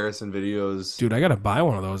comparison videos. Dude, I gotta buy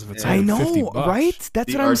one of those if it's Yeah. I under $50 know, bucks. right?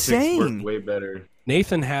 That's The what I'm Arctics work saying. way better.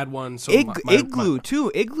 Nathan had one. So Igloo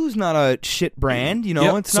too. Igloo's not a shit brand, you know.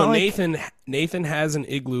 Yep, It's so not like Nathan has an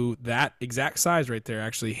Igloo that exact size right there.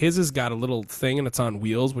 Actually, his has got a little thing and it's on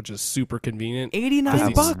wheels, which is super convenient.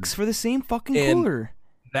 $89 for the same fucking And- cooler.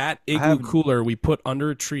 That Igloo haven't- cooler we put under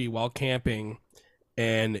a tree while camping,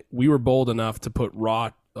 and we were bold enough to put raw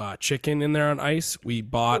chicken in there on ice. We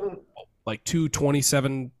bought like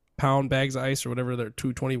 227-pound bags of ice or whatever they're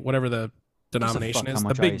 220, whatever the denomination fuck how is, the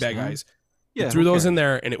much big ice, bag man. ice. Yeah, Threw who those cares? in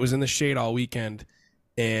there, and it was in the shade all weekend.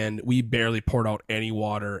 And we barely poured out any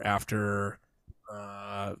water after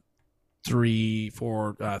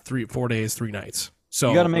 4 days, 3 nights. So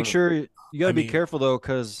You got to make sure you got I to be mean- careful though,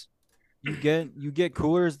 because you get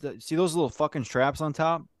coolers that see those little fucking straps on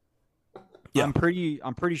top. Yeah. I'm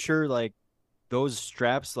pretty sure like those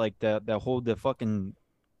straps like that hold the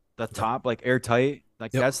top like airtight.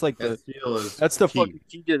 Like Yep. that's like That seal is that's the key. fucking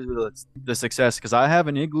key to the success. Because I have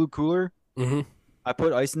an Igloo cooler. Mhm. I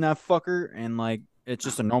put ice in that fucker, and like it's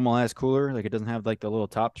just a normal ass cooler. Like it doesn't have like the little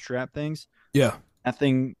top strap things. Yeah. That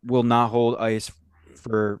thing will not hold ice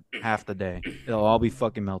for half the day. It'll all be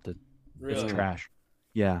fucking melted. It's trash.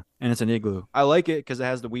 Yeah, and it's an Igloo. I like it because it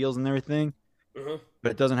has the wheels and everything,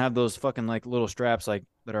 but it doesn't have those fucking like little straps like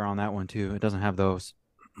that are on that one too. It doesn't have those.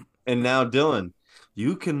 And now, Dylan,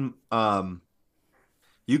 you can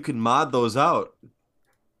mod those out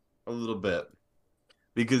a little bit,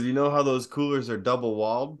 because you know how those coolers are double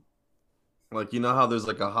walled. Like, you know how there's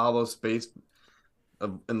like a hollow space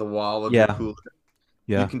in the wall of Yeah. the cooler.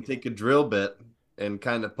 Yeah. You can take a drill bit and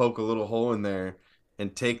kind of poke a little hole in there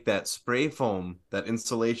and take that spray foam, that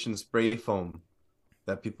insulation spray foam,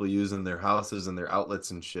 that people use in their houses and their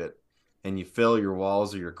outlets and shit, and you fill your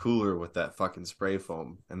walls or your cooler with that fucking spray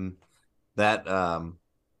foam. And that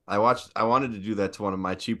I wanted to do that to one of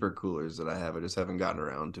my cheaper coolers that I have. I just haven't gotten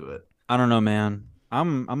around to it. I don't know, man.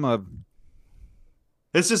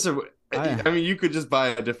 It's just I mean, you could just buy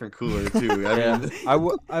a different cooler too. Yeah, mean,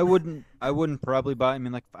 I wouldn't probably buy. I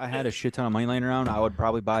mean, like, if I had a shit ton of money laying around, I would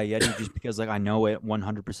probably buy a Yeti just because, like, I know it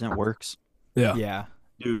 100% works. Yeah. Yeah.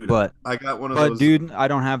 dude, But I got one of those. dude, I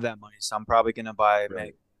don't have that money, so I'm probably gonna buy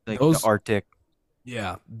Right. like Those- the Arctic.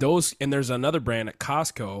 Yeah, those, and there's another brand at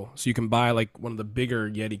Costco, so you can buy like one of the bigger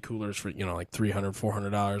Yeti coolers for, you know, like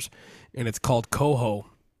 $300-$400, and it's called Koho.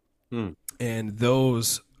 Hmm. And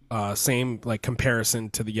those same like comparison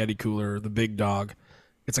to the Yeti cooler, the big dog,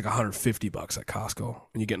 it's like $150 at Costco.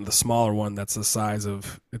 And you get into the smaller one that's the size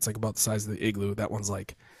of, it's like about the size of the Igloo. That one's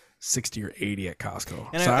like 60 or 80 at Costco.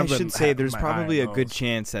 And So I I've been should say having there's my eye on probably a good those.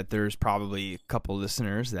 chance that there's probably a couple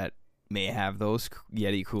listeners that may have those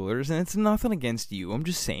Yeti coolers, and it's nothing against you. I'm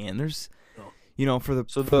just saying there's, No. you know, for the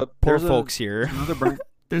So poor there's folks here, another brand.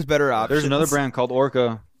 there's better options. There's another brand called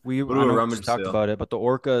Orca. I Go to a know we rummage just talked sale. about it, but the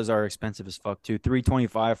Orcas are expensive as fuck too.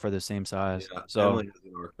 $325 for the same size. Yeah, So Emily has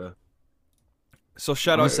an Orca. So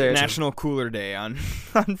shout I'm out gonna say it's- National Cooler Day on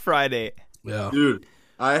on Friday. Yeah. Dude,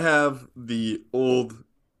 I have the old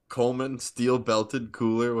Coleman steel belted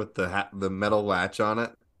cooler with the metal latch on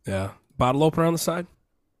it. Yeah. Bottle opener on the side?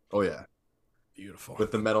 Oh yeah, Beautiful.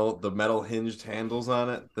 with the metal hinged handles on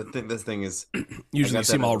it. This thing is Usually got you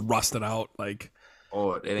see them that all in- rusted out. Like,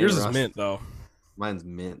 it ain't yours is rust. mint, though. Mine's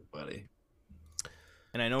mint, buddy.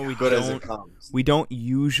 And I know we Good as it don't comes. we don't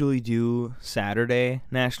usually do Saturday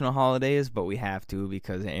national holidays, but we have to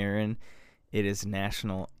because Aaron, it is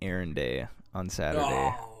National Aaron Day on Saturday,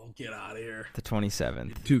 Oh, get out of here. the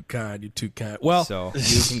 27th. Too kind. You're too kind. Well, So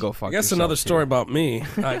you can go fuck. I guess yourself, another story here. about me.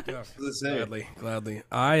 Say. Gladly.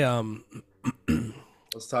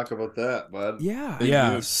 Let's talk about that, bud. Yeah. Big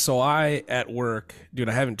Yeah. news. So I at work, dude.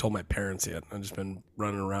 I haven't told my parents yet. I've just been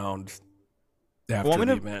running around after Want me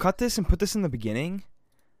the to event. cut this and put this in the beginning,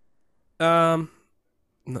 No,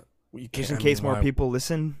 you can't. just in I mean, case more why- people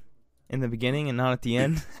listen in the beginning and not at the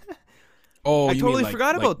end? Oh, I you totally mean like-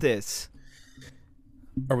 forgot like- about this.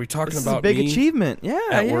 Are we talking This is a about big me achievement. Yeah,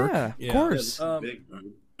 at yeah, work? of course. Big,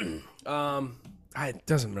 dude. It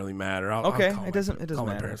doesn't really matter. I'll Okay, call it doesn't call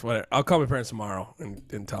my matter. parents. Whatever. I'll call my parents tomorrow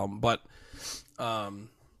and tell them. But I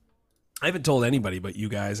haven't told anybody but you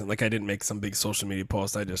guys, and like I didn't make some big social media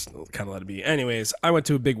post. I just kind of let it be. Anyways, I went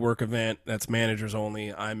to a big work event that's managers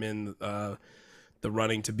only. I'm in the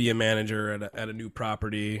running to be a manager at a new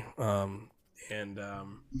property,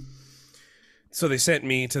 so they sent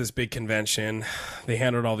me to this big convention. They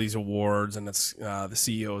handed all these awards, and it's the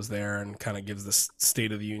CEO's there and kind of gives the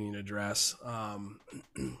State of the Union address.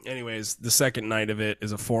 Anyways, the second night of it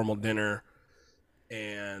is a formal dinner,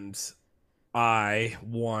 and I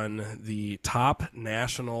won the top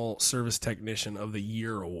National Service Technician of the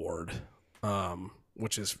Year award,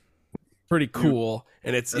 which is pretty cool.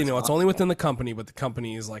 And it's That's it's only within the company, but the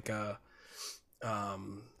company is like a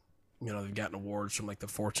they've gotten awards from like the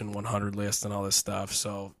Fortune 100 list and all this stuff.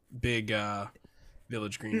 So big,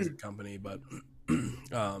 Village Green is a company, but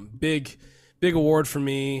big award for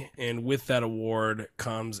me. And with that award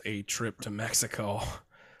comes a trip to Mexico.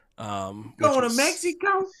 Going to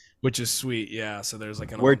Mexico? Which is sweet. Yeah. So there's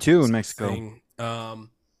like an Where to in all-inclusive Mexico? thing.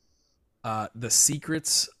 The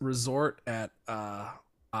Secrets Resort at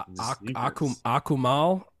Secrets.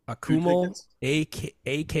 Akumal. Akumal, tickets?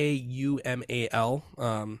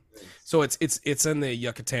 Akumal. So it's in the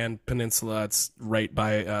Yucatan Peninsula. It's right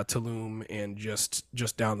by Tulum and just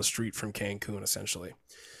down the street from Cancun, essentially.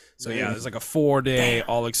 So yeah, there's like a 4-day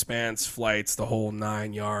all expense flights, the whole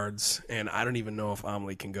 9 yards, and I don't even know if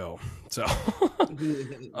Amelie can go. So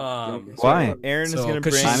Why? Aaron is so, gonna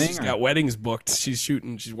 'cause bring. she's got weddings booked. She's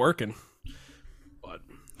working. But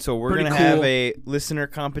So we're pretty gonna have cool. a listener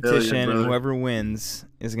competition, and brother. whoever wins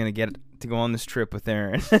is gonna get to go on this trip with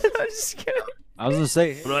Aaron. I'm just kidding. I was gonna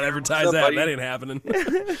say, I'm not advertise What's up, that. buddy? That ain't happening.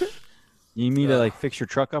 you need me to like fix your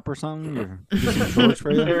truck up or something, or do some chores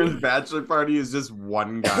for you? Aaron's bachelor party is just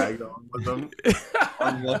one guy going with him.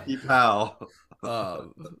 Unlucky pal.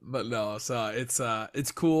 But no, so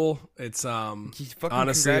it's cool. It's Fucking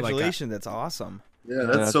honestly, like, congratulations, that's awesome. Yeah,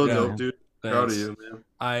 that's so yeah. dope, dude. Proud of thanks. you, man.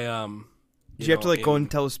 I Did you have to know, like go in-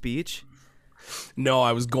 and tell a speech? No,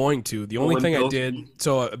 I was going to. The only and thing I tell did, speech.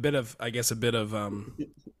 so a bit of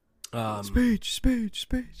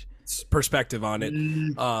Speech. perspective on it.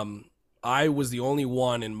 I was the only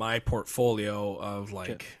one in my portfolio of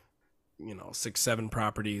like, 6-7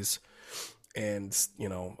 properties and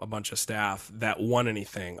a bunch of staff that won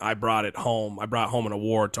anything. I brought it home. I brought home an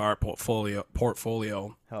award to our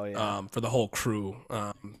portfolio Hell yeah. for the whole crew.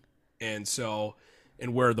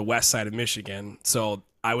 And we're the west side of Michigan. So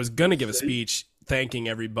I was going to give a speech thanking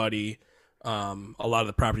everybody, a lot of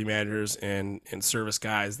the property managers and service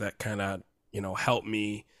guys that kind of, helped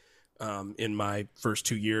me in my first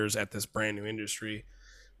 2 years at this brand new industry.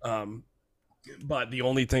 But the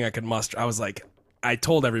only thing I could muster, I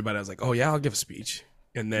told everybody, I was like, oh yeah, I'll give a speech.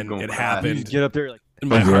 And then it happened. Get up there like, And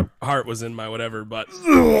my heart was in my whatever, but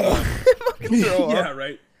yeah,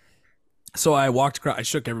 right. So I walked across, I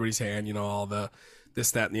shook everybody's hand, all the this,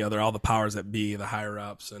 that, and the other, all the powers that be, the higher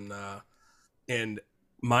ups, and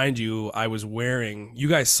mind you, I was wearing. You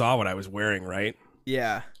guys saw what I was wearing, right?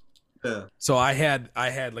 Yeah. Yeah. So I had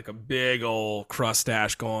like a big old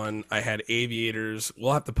crustache going. I had aviators.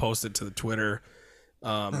 We'll have to post it to the Twitter.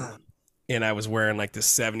 And I was wearing like this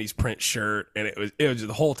 70s print shirt, and it was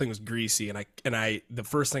the whole thing was greasy. And I the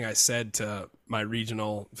first thing I said to my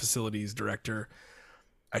regional facilities director,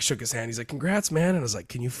 I shook his hand. He's like, "Congrats, man!" And I was like,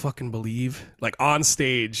 "Can you fucking believe?" Like on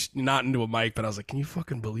stage, not into a mic, but I was like, "Can you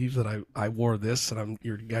fucking believe that I wore this and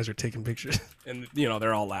you guys are taking pictures?" And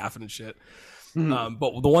they're all laughing and shit.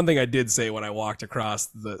 But the one thing I did say when I walked across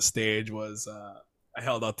the stage was I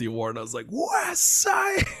held out the award and I was like, "West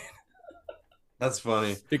Side." That's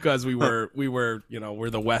funny. Because we're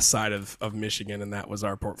the west side of Michigan, and that was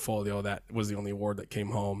our portfolio. That was the only award that came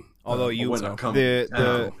home. Although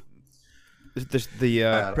the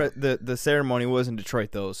ceremony was in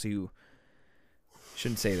Detroit though, so you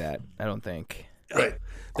shouldn't say that. I don't think. Right.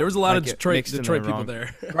 There was a lot of Like Detroit mixed in people the wrong-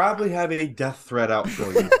 there. Probably have a death threat out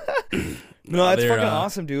for you. No, that's they're, fucking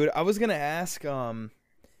awesome, dude. I was gonna ask, do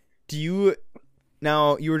you?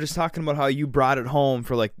 Now you were just talking about how you brought it home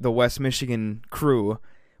for like the West Michigan crew,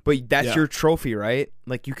 but that's your trophy, right?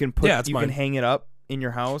 Like you can it's you mine. can hang it up in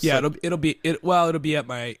your house. Yeah, like, it'll be at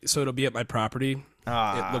my property.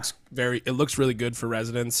 It looks really good for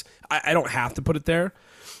residents. I don't have to put it there,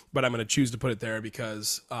 but I'm going to choose to put it there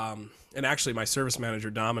because and actually my service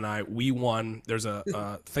manager Dom and I, we won. There's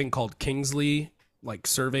a thing called Kingsley, like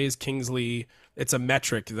surveys. Kingsley, it's a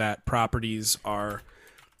metric that properties are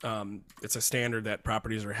it's a standard that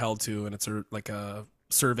properties are held to, and it's like a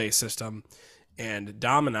survey system. And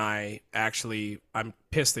Dom and I actually, I'm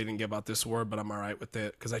pissed they didn't give out this award, but I'm all right with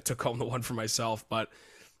it because I took home the one for myself. But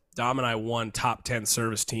Dom and I won top 10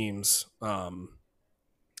 service teams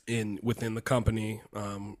within the company,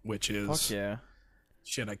 which is fuck yeah.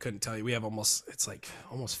 shit. I couldn't tell you. We have almost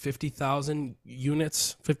 50,000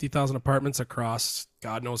 units, 50,000 apartments across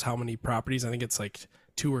God knows how many properties. I think it's like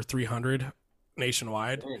 200 or 300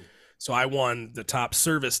 nationwide. So I won the top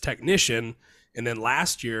service technician. And then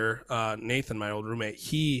last year, Nathan, my old roommate,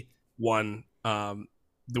 he won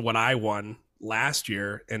what I won last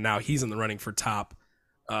year, and now he's in the running for top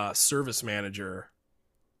service manager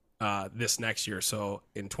this next year. So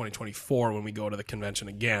in 2024, when we go to the convention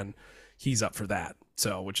again, he's up for that.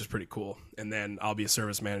 So which is pretty cool. And then I'll be a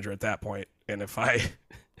service manager at that point. And if I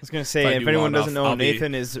was gonna say, if do anyone well doesn't enough, know,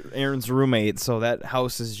 Nathan is Aaron's roommate, so that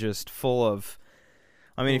house is just full of.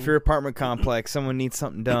 I mean, if your apartment complex, someone needs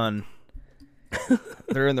something done,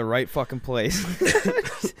 they're in the right fucking place.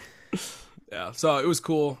 Yeah, so it was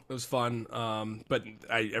cool. It was fun. But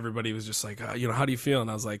everybody was just like, how do you feel?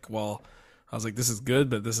 And I was like, this is good,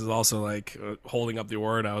 but this is also like holding up the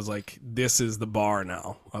award. I was like, this is the bar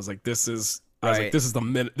now. I was like, this is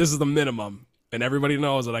the minimum, and everybody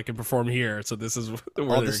knows that I can perform here. So this is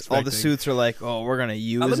all the suits are like, oh, we're gonna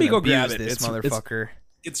use. Let me go abuse grab it. this motherfucker.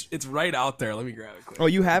 It's right out there. Let me grab it quick. Oh,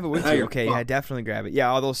 you have it with you? Okay, yeah, definitely grab it.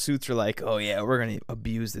 Yeah, all those suits are like, oh yeah, we're gonna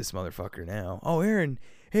abuse this motherfucker now. Oh, Aaron,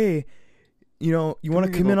 hey, you want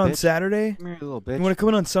to come in on Saturday? Come here, little bitch. You want to come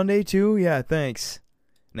in on Sunday too? Yeah, thanks.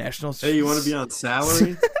 National. Hey, you want to be on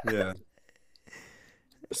salary? Yeah.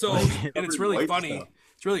 So, and it's really White funny. stuff.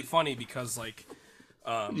 It's really funny because like,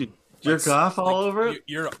 You jerk off all over it?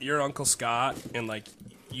 Your Uncle Scott and like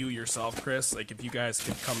you yourself, Chris. Like if you guys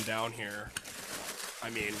could come down here, I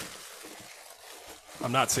mean,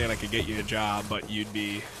 I'm not saying I could get you a job, but you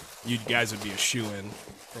guys would be a shoo-in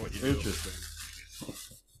for what you do. Interesting.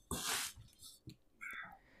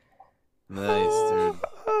 Nice, dude.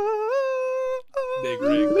 Big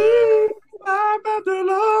rig there.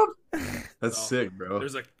 That's So, sick, bro.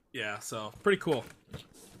 There's so pretty cool.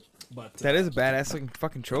 But That is a badass looking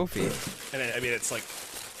fucking trophy. and I mean, it's like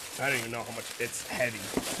I don't even know how much it's heavy,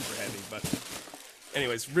 super heavy. But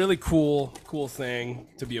anyways, really cool thing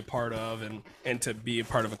to be a part of, and to be a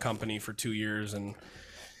part of a company for 2 years and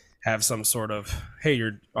have some sort of, hey,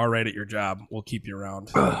 you're all right at your job, we'll keep you around.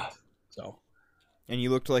 So and you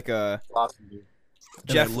looked like a Awesome, dude.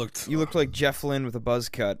 Jeff. I looked. You looked like Jeff Lynne with a buzz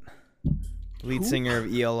cut, lead singer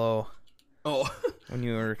of ELO. Oh, When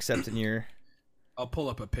you were accepting your. I'll pull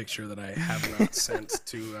up a picture that I have not sent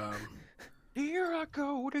to. Here I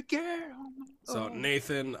go again. So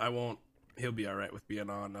Nathan, I won't. He'll be all right with being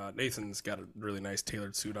on. Nathan's got a really nice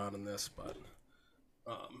tailored suit on in this, but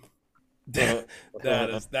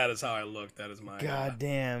that is how I look. That is my. God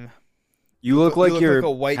damn. You look like you you're look like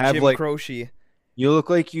a white have Jim like Croce. you look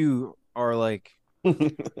like you are like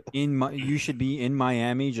you should be in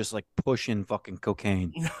Miami just like pushing fucking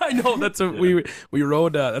cocaine. I know we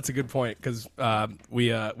rode. That's a good point because we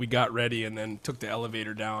got ready and then took the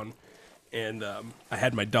elevator down, and I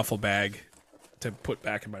had my duffel bag to put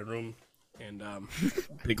back in my room, and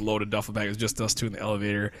big loaded duffel bag. It was just us two in the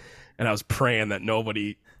elevator, and I was praying that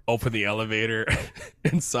nobody opened the elevator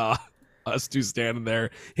and saw us two standing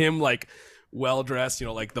there. Him like well dressed,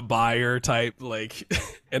 like the buyer type, like,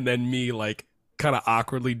 and then me like kind of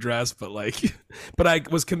awkwardly dressed, but I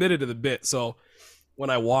was committed to the bit. So when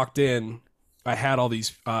I walked in, I had all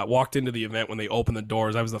these walked into the event when they opened the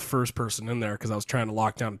doors. I was the first person in there because I was trying to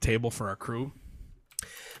lock down a table for our crew.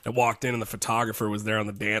 I walked in and the photographer was there on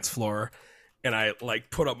the dance floor, and I like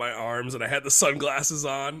put up my arms and I had the sunglasses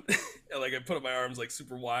on and like I put up my arms like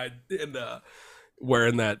super wide and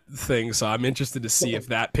wearing that thing. So I'm interested to see if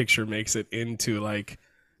that picture makes it into like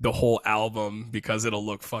the whole album because it'll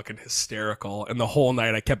look fucking hysterical. And the whole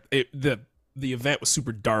night I kept it, the event was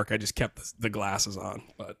super dark. I just kept the glasses on,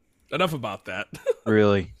 but enough about that.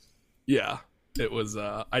 Really? Yeah. It was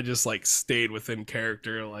I just like stayed within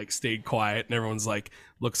character, like stayed quiet, and everyone's like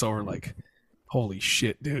looks over like, holy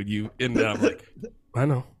shit, dude, you, and then I'm like, I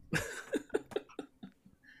know.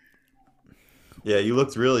 Yeah, you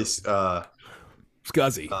looked really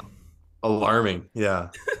Scuzzy. alarming. Yeah.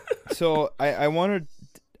 So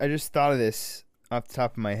I just thought of this off the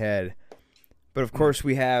top of my head, but of course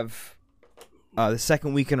we have the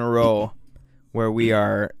second week in a row where we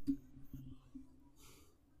are.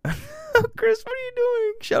 Chris, what are you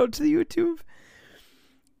doing? Shout out to the YouTube.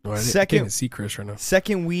 Oh, I can't see Chris right now.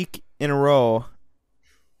 Second week in a row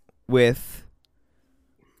with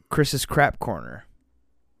Chris's Crap Corner.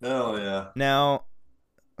 Oh yeah. Now,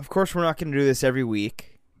 of course, we're not going to do this every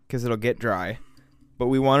week because it'll get dry. But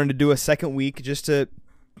we wanted to do a second week just to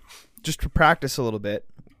practice a little bit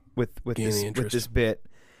with this bit.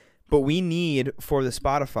 But we need for the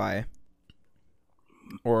Spotify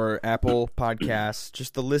or Apple Podcasts,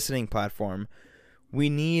 just the listening platform, we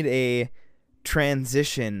need a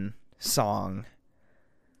transition song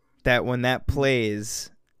that when that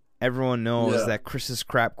plays, everyone knows that Chris's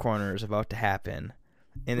Crap Corner is about to happen.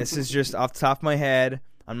 And this is just off the top of my head.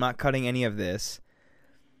 I'm not cutting any of this.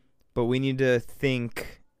 But we need to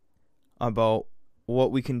think about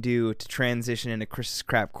what we can do to transition into Chris's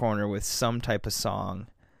Crap Corner with some type of song.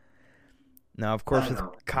 Now, of course, with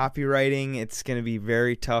copywriting, it's going to be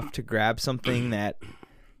very tough to grab something that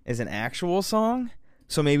is an actual song.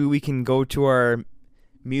 So maybe we can go to our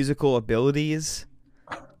musical abilities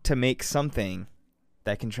to make something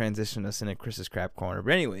that can transition us into Chris's Crap Corner.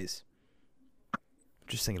 But anyways,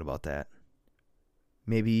 just thinking about that.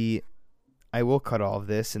 Maybe I will cut all of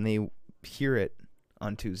this and they hear it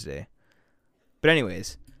on Tuesday. But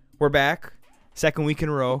anyways, we're back. Second week in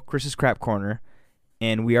a row, Chris's Crap Corner.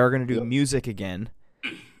 And we are going to do music again.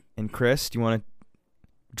 And Chris, do you want to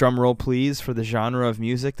drum roll, please, for the genre of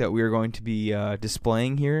music that we are going to be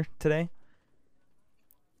displaying here today?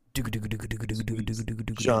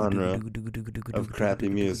 Genre of crappy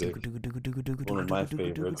music. One of my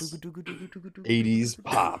favorites. 80s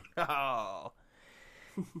pop. Oh.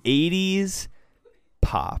 80s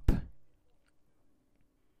pop.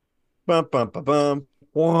 Bum, bum, bum, bum.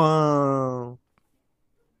 Wow.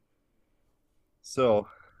 So,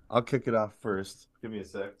 I'll kick it off first. Give me a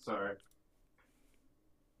sec. Sorry.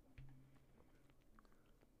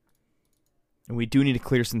 And we do need to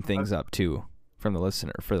clear some things up too from the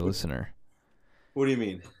listener. For the listener, What do you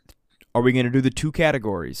mean? are we going to do the two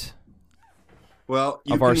categories Well,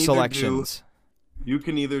 of our selections? You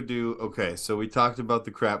can either do, okay, so we talked about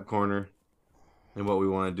the crap corner and what we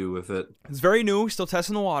want to do with it. It's very new, still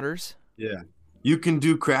testing the waters. Yeah. You can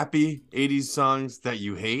do crappy 80s songs that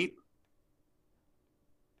you hate.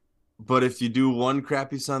 But if you do one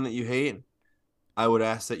crappy song that you hate, I would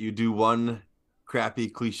ask that you do one crappy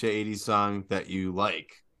cliche 80s song that you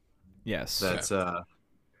like. Yes. That's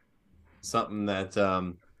something that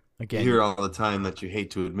Again. you hear all the time that you hate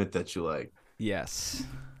to admit that you like. Yes.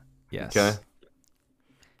 Yes. Okay.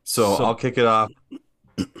 So I'll kick it off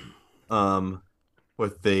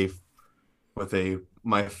with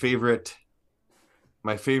my favorite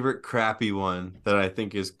My favorite crappy one that I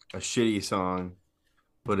think is a shitty song,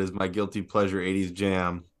 but is my guilty pleasure 80s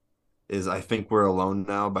jam, is I Think We're Alone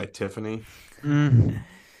Now by Tiffany. Mm.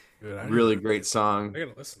 Dude, Really great song. I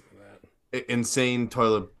gotta listen to that. Insane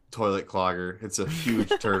toilet clogger. It's a huge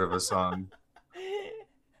turd of a song.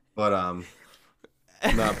 But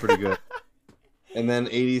not pretty good. And then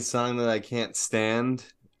 80s song that I can't stand,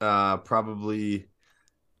 probably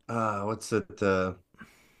what's it?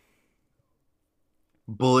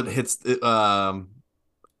 Bullet Hits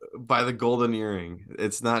by the Golden Earring.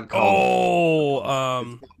 It's not called it's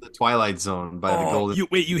called The Twilight Zone by the Golden.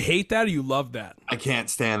 You hate that or you love that? I can't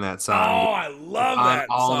stand that Oh, song. I love It's on that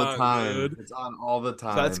all song, the time. dude. It's on all the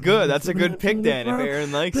time. So that's good. That's a good pick then. If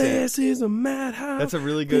Aaron likes it, This is a madhouse. that's a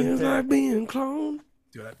really good Feels like pick. being cloned.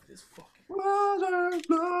 Dude, that is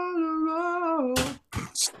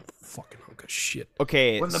fucking hunk of shit.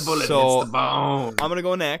 Okay, When the bullet so hits the bone. I'm gonna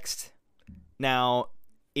go next. Now,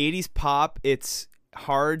 80s pop. It's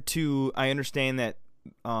hard to. I understand that.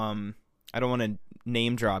 I don't want to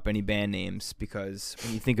name drop any band names because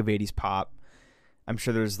when you think of 80s pop, I'm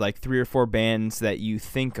sure there's like 3 or 4 bands that you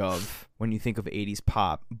think of when you think of 80s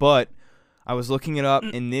pop. But I was looking it up,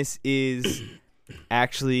 and this is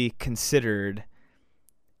actually considered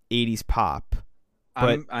 80s pop.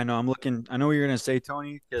 But I know what you're gonna say,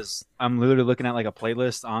 Tony, because I'm literally looking at like a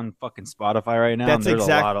playlist on fucking Spotify right now. That's and there's a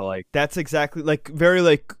exact- lot of like that's exactly like very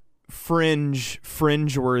like fringe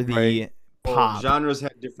worthy Right. Well, pop. genres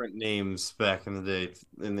had different names back in the day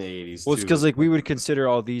in the 80s. Well, it's too. because like we would consider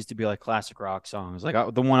all these to be like classic rock songs.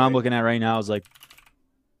 Like the one I'm looking at right now is like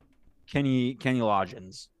Kenny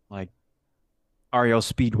Loggins, like REO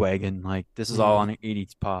Speedwagon. Like this is all on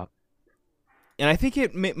 80s pop. And I think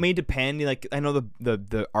it may depend. Like I know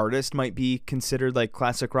the artist might be considered like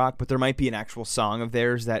classic rock, but there might be an actual song of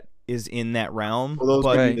theirs that is in that realm. Well, those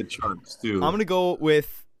but would be the charts too. I'm gonna go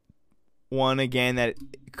with one again that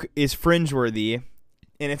is fringe-worthy,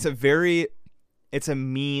 and it's a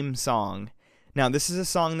meme song. Now, this is a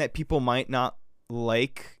song that people might not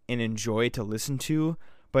like and enjoy to listen to,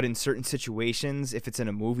 but in certain situations, if it's in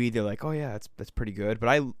a movie, they're like, "Oh yeah, that's pretty good."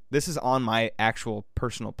 But this is on my actual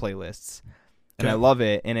personal playlists, and I love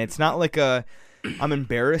it. And it's not like I'm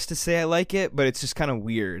embarrassed to say I like it, but it's just kind of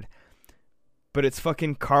weird. But it's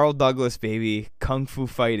fucking Carl Douglas, baby, Kung Fu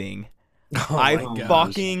Fighting. Oh I my gosh.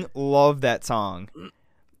 fucking love that song.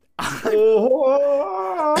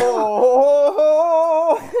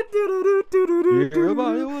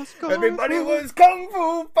 Everybody was kung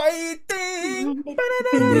fu fighting.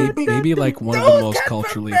 Maybe like one of the most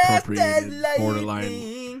culturally appropriated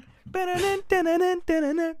borderline.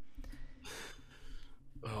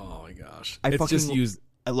 Oh my gosh! I It's fucking just used.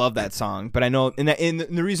 I love that song, but I know, and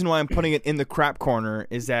the reason why I'm putting it in the crap corner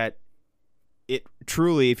is that it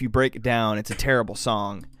truly, if you break it down, it's a terrible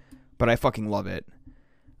song, but I fucking love it.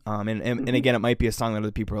 And again, it might be a song that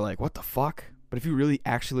other people are like, "What the fuck?" But if you really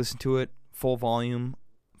actually listen to it, full volume,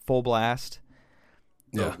 full blast,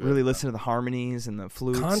 Yeah. really listen to the harmonies and the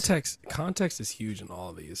flutes. Context is huge in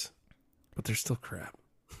all of these, but they're still crap.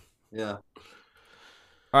 Yeah.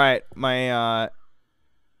 All right,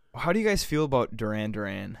 how do you guys feel about Duran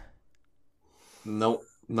Duran? Nope.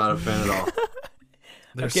 Not a fan at all.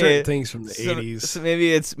 There's Okay, certain things from the So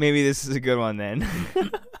 80s. maybe this is a good one then.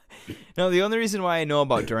 No, the only reason why I know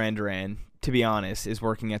about Duran Duran, to be honest, is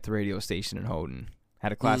working at the radio station in Houghton.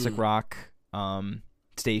 Had a classic rock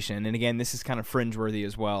station, and again, this is kind of fringe-worthy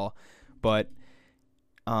as well. But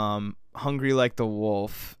 "Hungry Like the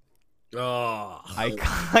Wolf," Oh, I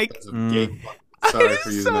That's a gay Sorry for it's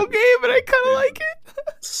using so that. gay, but I kind of like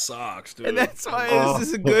it. sucks, dude. And that's why Oh. this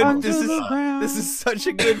is a good. This is such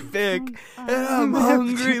a good pick. And I'm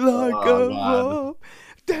hungry like Oh, a God. wolf.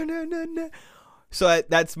 Da-na-na-na. So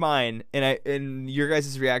that's mine, and your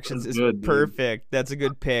guys' reactions That's is good, dude. perfect. That's a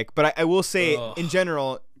good pick. But I will say, Ugh. in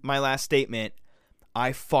general, my last statement,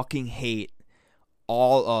 I fucking hate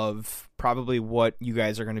all of probably what you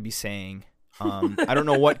guys are going to be saying. I don't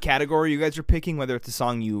know what category you guys are picking, whether it's a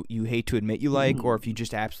song you hate to admit you like, or if you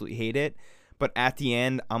just absolutely hate it. But at the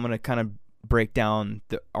end, I'm going to kind of break down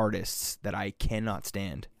the artists that I cannot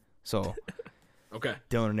stand. So, Okay,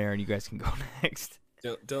 Dylan and Aaron, you guys can go next.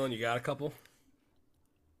 Dylan, you got a couple?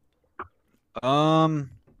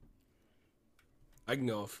 I can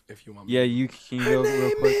go if you want me. Yeah, you can Her go real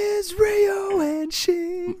name quick. is Rio, and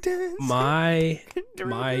she dances. My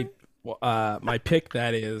pick,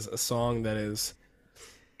 that is a song that is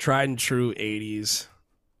tried and true 80s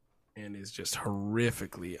and is just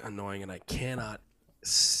horrifically annoying, and I cannot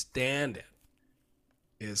stand it,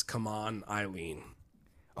 is "Come On, Eileen."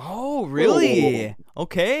 Oh, really?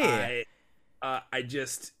 Okay. I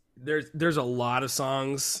just there's a lot of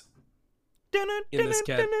songs in this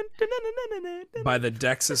cat by the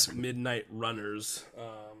Dexys Midnight Runners.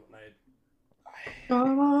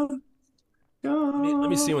 Let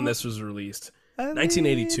me see when this was released.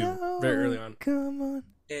 1982, very early on. Come on.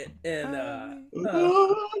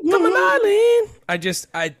 Come on, Eileen. I just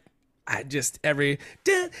every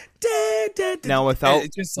Now, without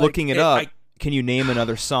it's just looking it up, can you name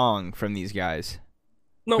another song from these guys?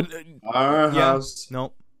 No, Our Yeah. house.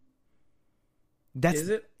 Nope. That's is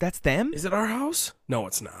it? that's them. Is it Our House? No,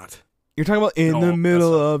 it's not. You're talking about in No, the that's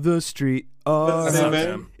middle not- of the street. That's That's not man.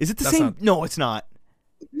 them. Is it the That's same? not- No, it's not.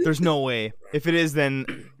 There's no way. If it is,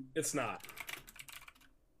 then It's not.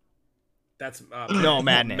 That's no,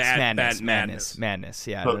 madness, Madness. madness.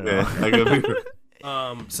 Yeah. Okay, No. I gotta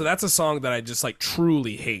be. So that's a song that I just like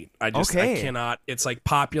truly hate. I Okay. cannot. It's like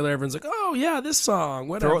popular. Everyone's like, oh yeah, this song.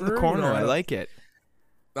 Whatever. Throw it in the corner. You know, I like it.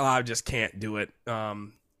 I just can't do it.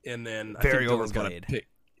 And then Very I think Dylan's gotta overplayed. pick.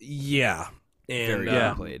 Yeah, and Very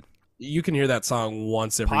overplayed. you can hear that song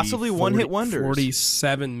once every Possibly one-hit wonders.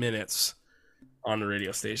 47 minutes on the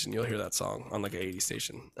radio station. You'll hear that song on like an 80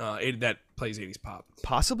 station. 80 that plays 80s pop.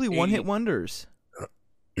 Possibly one-hit wonders.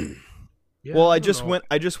 Yeah, Well, I don't just know.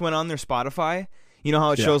 went on their Spotify. You know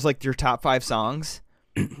how it Yeah. shows like your top 5 songs?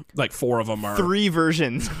 Like 4 of them are 3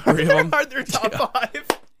 versions Three of them? are their top 5.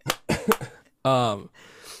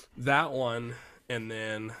 That one, and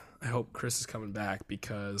then I hope Chris is coming back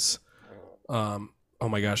because oh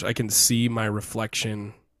my gosh, I can see my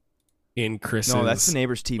reflection in Chris's. No, that's the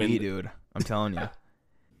neighbor's TV, when- dude. I'm telling you.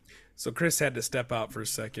 So Chris had to step out for a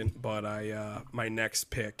second, but I my next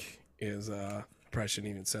pick is probably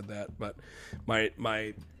shouldn't even said that, but my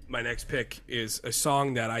next pick is a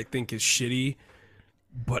song that I think is shitty,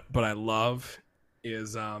 but I love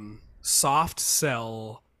is Soft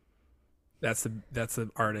Cell. That's the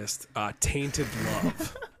artist. Tainted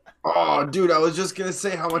Love. Oh, dude, I was just gonna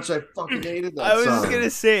say how much I fucking hated that I was song. just gonna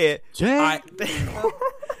say it. I,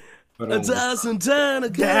 But, a dozen ton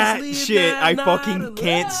of That girls leave shit that I night fucking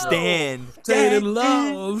can't alone. stand. Tainted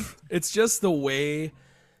Love. It's just the way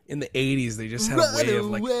in the 80s they just had a way of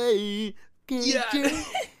like away. yeah.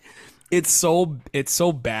 It's so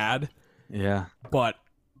bad, Yeah. but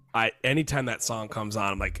anytime that song comes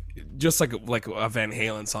on, I'm like just like a Van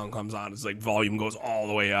Halen song comes on, it's like volume goes all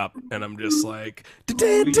the way up, and I'm just like,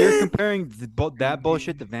 You're comparing that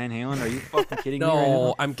bullshit to Van Halen? Are you fucking kidding me right no,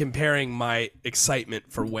 now? I'm comparing my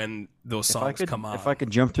excitement for when those If I songs could, come on. if I could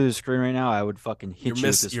jump through the screen right now, I would fucking hit you with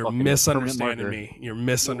this You're fucking misunderstanding permanent marker. me. You're the worst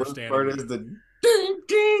misunderstanding part me. is the ding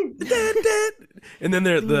ding. And then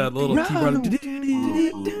the little keyboard.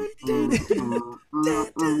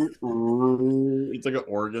 It's like an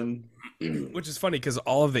organ. Which is funny because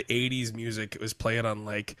all of the 80s music was played on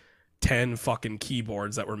like 10 fucking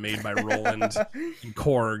keyboards that were made by Roland and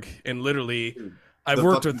Korg. And literally, I've The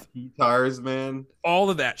worked fucking with guitars, man. all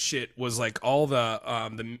of that shit was like all the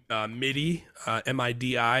MIDI,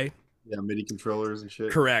 MIDI. Yeah, MIDI controllers and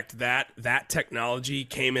shit. Correct. That technology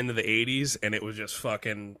came into the 80s and it was just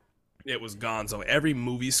fucking, it was gone. So every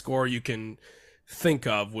movie score you can think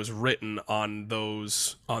of was written on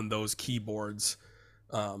those keyboards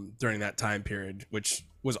during that time period, which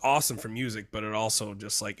was awesome for music, but it also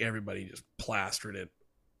just like everybody just plastered it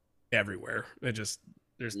everywhere. It just,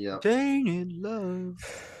 there's Yeah. Tainted love.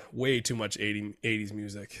 way too much 80s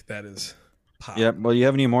music that is pop. Yep. Well, you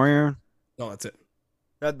have any more, Aaron? No, that's it.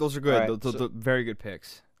 Those are good. Alright, Those so- are very good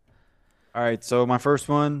picks. All right. So my first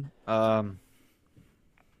one. Well,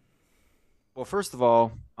 first of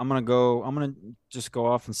all, I'm gonna just go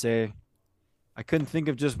off and say, I couldn't think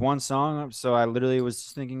of just one song, so I literally was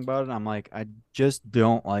just thinking about it. I'm like, I just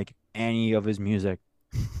don't like any of his music.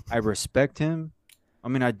 I respect him. I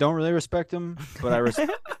mean, I don't really respect him, but I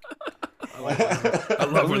respect. I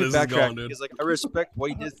love where this is going, dude. Because, like, I respect what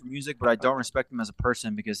he did for music, but I don't respect him as a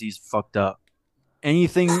person because he's fucked up.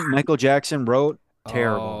 Anything Michael Jackson wrote,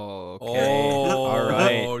 terrible. Oh, okay. All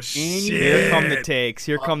right. shit. Here come the takes.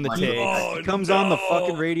 Here come the my takes. God. He comes on the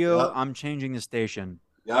fucking radio, Yep. I'm changing the station.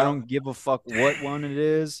 Yeah. I don't give a fuck what one it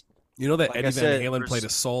is. You know that Like I Eddie Van said, Halen there's- played a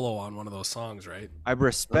solo on one of those songs, right? I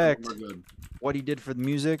respect We're good. what he did for the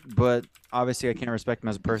music, but obviously I can't respect him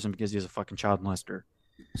as a person because he's a fucking child molester.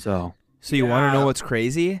 So So you want to Yeah. know what's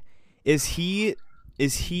crazy? Is he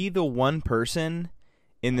the one person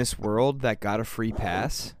in this world that got a free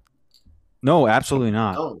pass? no, absolutely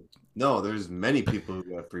not. No, there's many people who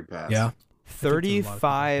got free pass. Yeah.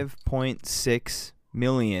 35.6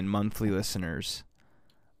 million monthly listeners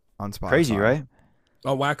on Spotify. Crazy, right?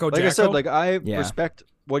 Oh, Wacko Like Jacko? I said, like I Yeah. respect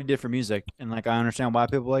what he did for music, and like I understand why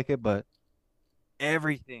people like it, but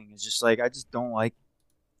everything is just like I just don't like.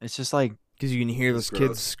 It's just like Because you can hear those It's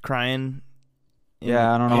kids crying.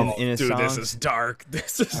 Yeah, I don't know. In his Dude, this songs. is dark.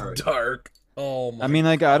 This is dark. Oh my. I mean,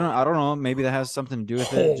 like I don't know. Maybe that has something to do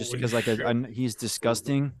with it. Just Holy because like shit. he's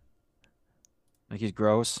disgusting. Like he's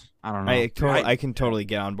gross. I don't know. I can totally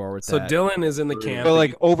get on board with So that. Dylan is in the camp. But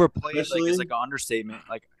like overplayed, like Especially- it's like an understatement.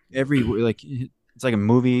 Like every like it's like in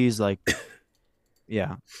movies, like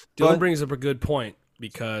yeah. Dylan But- brings up a good point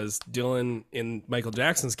because Dylan, in Michael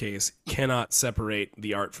Jackson's case, cannot separate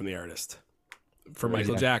the art from the artist. For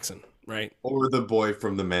Michael Yeah. Jackson, right? Or the boy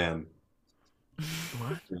from the man.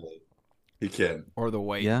 What? Really. He can. Or the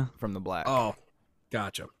white Yeah. from the black. Oh,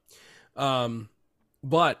 gotcha.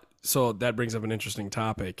 But so that brings up an interesting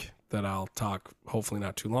topic that I'll talk hopefully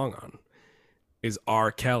not too long on. Is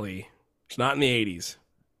R. Kelly? It's not in the '80s.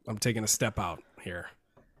 I'm taking a step out here.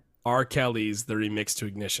 R. Kelly's the remix to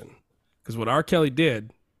Ignition, because what R. Kelly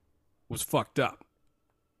did was fucked up,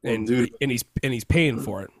 Well, and dude. he's paying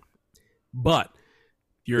for it. But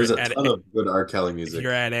you're There's a at ton of good R. Kelly if music.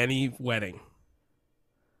 you're at any wedding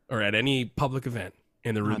or at any public event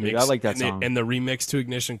and the Oh, remix dude, I like that and, song. and the remix to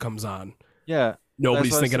Ignition comes on, Yeah.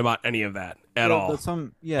 nobody's what I thinking said. about any of that at Yeah, all. but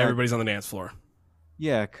yeah. Everybody's on the dance floor.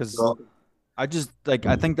 Yeah, because Well, I just like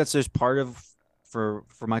I think that's just part of for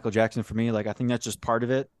Michael Jackson for me. Like I think that's just part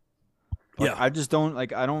of it. Like, Yeah. I just don't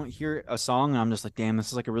like I don't hear a song and I'm just like, damn, this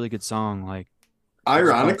is like a really good song. Like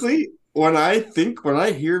ironically, when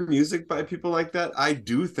I hear music by people like that, I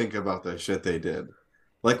do think about the shit they did.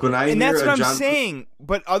 Like when I and hear that's a what I'm John, saying.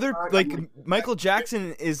 But other like Michael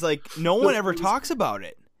Jackson is like no one ever talks about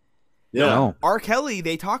it. Yeah. no, R. Kelly,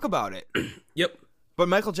 they talk about it, Yep. but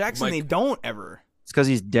Michael Jackson, Mike- they don't ever. it's because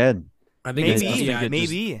he's dead. I think Maybe, it's, yeah, I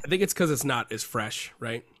maybe. think it's because it's not as fresh,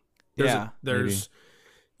 right? Yeah, There's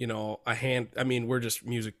you know, I mean, we're just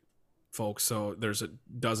music folks, so there's a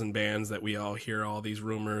dozen bands that we all hear all these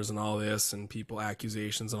rumors and all this and people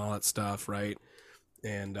accusations and all that stuff, right?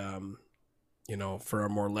 And you know, for our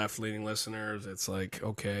more left-leaning listeners, it's like,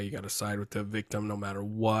 okay, you got to side with the victim no matter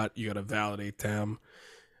what. You got to validate them.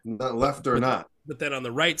 not left or not. But then on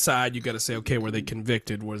the right side, you got to say, okay, were they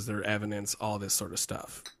convicted? Was there evidence? All this sort of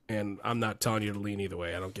stuff. And I'm not telling you to lean either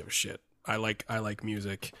way. I don't give a shit. I like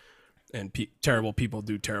music, and terrible people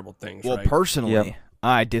do terrible things. Well, right? personally, Yep.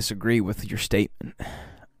 I disagree with your statement.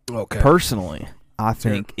 Okay. Personally, I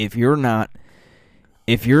think if you're not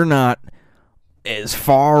as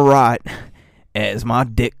far right as my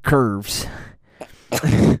dick curves,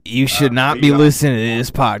 you should not be listening to this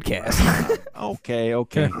podcast. Okay.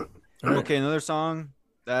 Okay. Okay, another song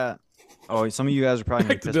that some of you guys are probably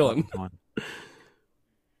gonna Back to piss off Dylan. this one.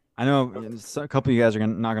 I know a couple of you guys are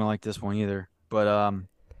not gonna like this one either. But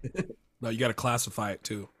No, you got to classify it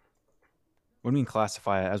too. what do you mean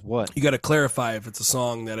classify it as what? You got to clarify if it's a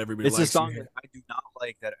song that everybody It's a likes. song that I do not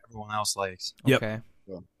like that everyone else likes. Yep. Okay.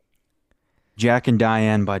 Jack and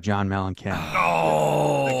Diane by John Mellencamp.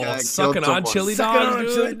 Oh, That guy sucking killed on someone. chili Sucking dogs, on a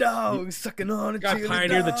dude. chili dog. Sucking on a Got chili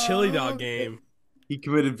pioneered the dog. chili dog game. He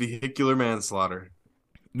committed vehicular manslaughter.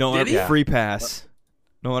 No, Did he? free pass.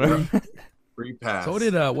 No one ever. Free pass. So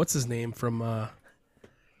did what's his name from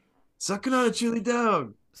Sucking on a chili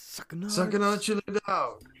dog. Sucking Sucking on a chili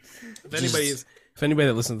dog. if anybody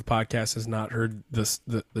that listens to the podcast has not heard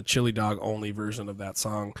the chili dog only version of that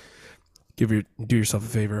song, do yourself a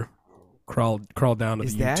favor. Crawl down to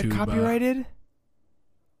Is the that YouTube. copyrighted?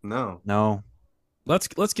 No. No. Let's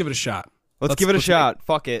give it a shot. Let's give it a shot.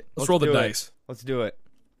 Fuck it. Let's roll the do it. dice. Let's do it.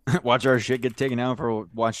 Watch our shit get taken out for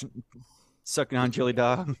watching sucking on chili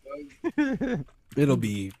dog. It'll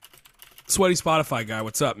be Sweaty Spotify guy.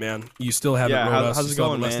 What's up, man? You still haven't Yeah, wrote us. how's You it still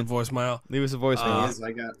going, haven't left man? a voicemail. Leave us a voicemail. Yes,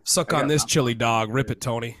 I got. Suck I on got this nothing. chili dog. Rip it,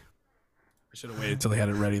 Tony. I should have waited until they had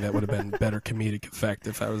it ready. That would have been better comedic effect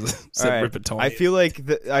if I was said All right. rip it, Tony. I feel like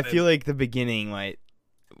the beginning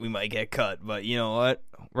we might get cut, but you know what?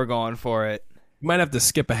 We're going for it. You might have to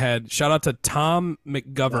skip ahead. Shout out to Tom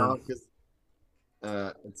McGovern. No, 'cause,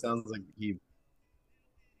 it sounds like he.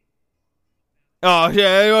 Oh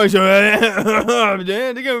shit!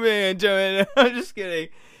 I'm just kidding.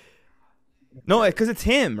 No, because it's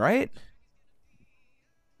him, right?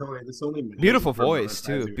 Oh, wait, this only Beautiful voice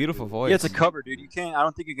too. Beautiful voice. Yeah, it's a cover, dude. I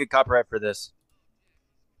don't think you get copyright for this.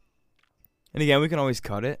 And again, we can always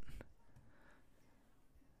cut it.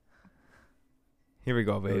 Here we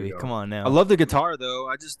go, There we baby. go. Come on now. I love the guitar though.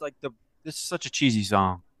 I just like this is such a cheesy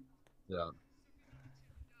song. Yeah.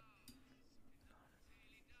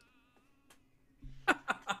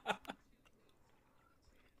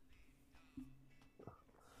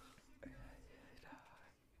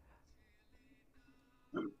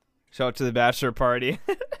 Shout out to the bachelor party.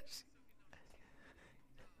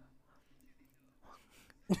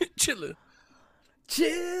 Chili.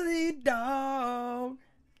 Chili dog.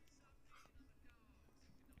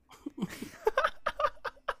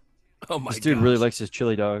 Oh my This dude gosh. really likes his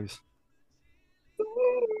chili dogs.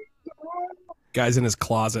 Guy's in his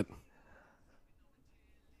closet.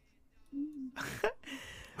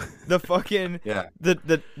 The fucking Yeah. the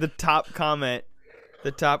top comment.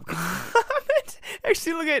 The top comment.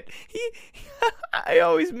 Actually, look at I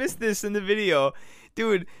always miss this in the video,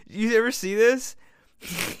 dude. You ever see this?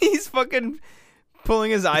 He's fucking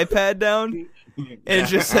pulling his iPad down, and it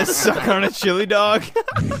just says "suck on a chili dog."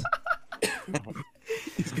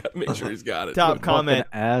 He's got to make sure he's got it. Top comment.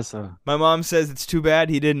 Fucking ass. My mom says it's too bad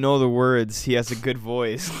he didn't know the words. He has a good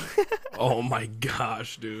voice. Oh my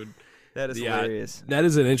gosh, dude. That is Yeah, hilarious. That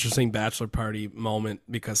is an interesting bachelor party moment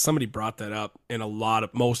because somebody brought that up and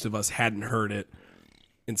most of us hadn't heard it,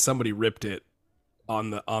 and somebody ripped it on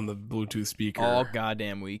the Bluetooth speaker. All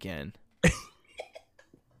goddamn weekend.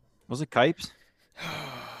 Was it Kipes?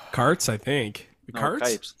 Carts, I think. No, Carts?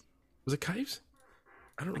 Kipes. Was it Kipes?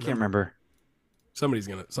 I don't I can't remember. Somebody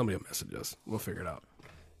will message us. We'll figure it out.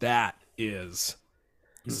 That is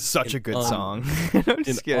Such a good un- song. I'm an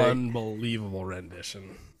just kidding. unbelievable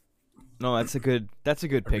rendition. No, that's a good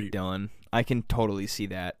pick, Dylan. I can totally see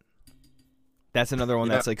that. That's another one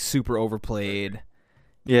that's like super overplayed.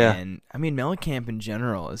 Yeah. And I mean Mellencamp in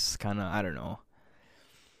general is kind of I don't know.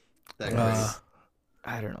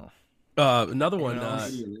 I don't know. Another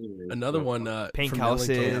one. Pink from Houses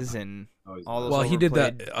Mellencamp. and all those. Well, he did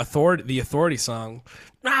overplayed. the Authority song.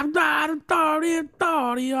 I'm not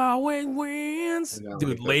authority always wins. Yeah, Dude,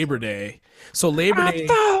 like that. Labor Day. So Labor Day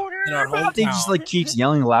in our I think he just hometown. like keeps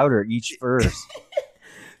yelling louder each verse.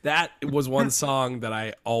 That was one song that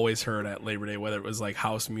I always heard at Labor Day, whether it was like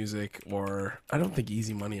house music or I don't think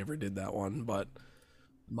Easy Money ever did that one, but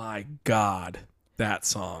my God, that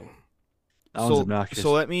song. That one's obnoxious.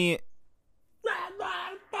 So let me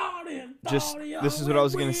just. This is what I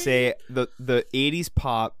was gonna say. The 80s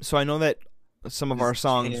pop. So I know that some of our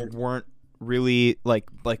songs weren't really like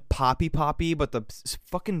poppy, but the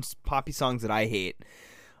fucking poppy songs that I hate.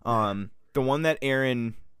 The one that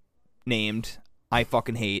Aaron named, I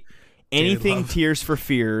fucking hate. Anything Love. Tears for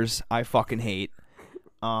Fears, I fucking hate.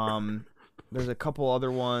 There's a couple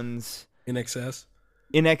other ones. In Excess.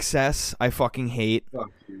 In Excess, I fucking hate.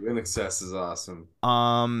 Fuck you. In Excess is awesome.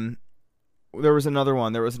 There was another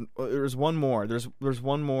one. There was one more. There's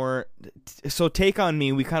one more. So Take on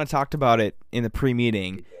Me, we kind of talked about it in the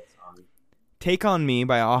pre-meeting. Take on Me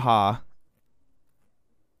by Aha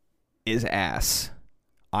is ass,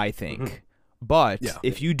 I think. But Yeah.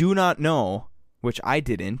 if you do not know, which I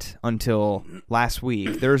didn't until last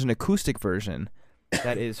week, there's an acoustic version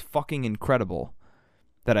that is fucking incredible.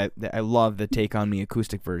 That I love the Take on Me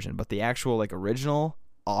acoustic version, but the actual like original,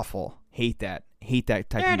 awful. Hate that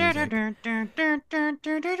type of music.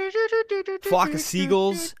 Flock of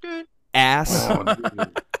Seagulls, ass.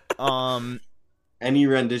 Oh, dude. Any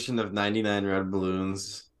rendition of 99 Red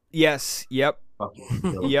Balloons. Yes, yep, Fucking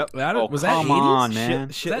kill. yep. Was that come 80s? on, man.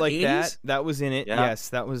 Shit that like 80s? that. That was in it. Yeah. Yes,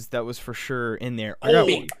 that was for sure in there. I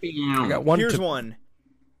got one. Here's one.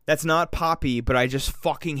 That's not poppy, but I just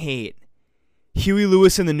fucking hate. Huey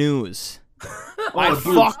Lewis in the News. I dude.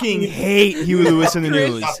 fucking hate Huey Lewis in the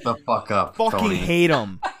News. Shut the fuck up, Fucking Tony. hate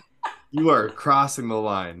him You are crossing the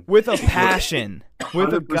line. with a passion.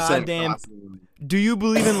 With a 100% goddamn. crossing the line. Do You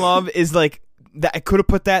Believe in Love is like that. I could have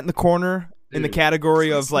put that in the corner in the Dude.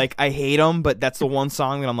 category of like I hate him, but that's the one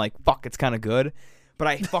song that I'm like fuck. It's kind of good, but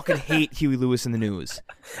I fucking hate Huey Lewis in the News.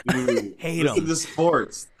 Dude, Hate listen him. to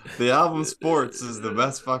Sports. The album Sports is the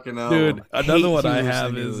best fucking album. Dude, another one Huey I Lewis have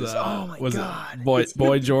in the is News. Oh my was God.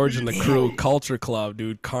 Boy George and the Crew Culture Club,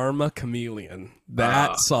 dude. Karma Chameleon. That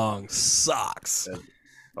Ah. song sucks.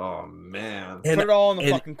 Oh man. And- Put it all in the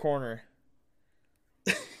and- fucking corner.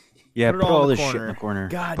 Yeah, Put it put all all in the this shit in corner. the corner.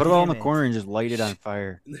 God Put it all in damn the it. corner and just light it on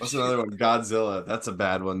fire. What's another one? Godzilla. That's a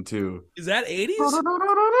bad one too. Is that 80s?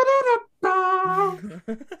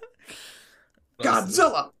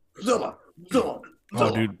 Godzilla. Zilla. Zilla.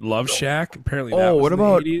 Oh, dude, Love Shack. Apparently, that Oh, was what in the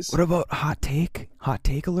about 80s. what about Hot Take? Hot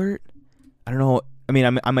Take alert. I don't know. I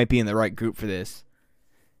mean, I might be in the right group for this.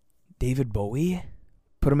 David Bowie.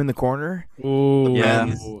 Put him in the corner. Ooh,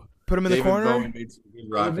 Yeah. Put him in the David corner. Bowie made some good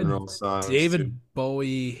rock and roll songs. too. David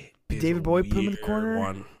Bowie. is David a Bowie, put him in the weird corner?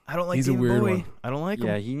 one. I don't like He's a David weird Bowie. one. I don't like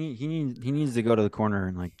Yeah, him. he needs to go to the corner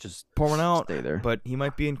and like just Pour one out. stay there. But he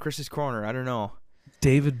might be in Chris's corner. I don't know.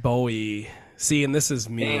 David Bowie. See, and this is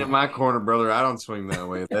me. Ain't in my corner, brother. I don't swing that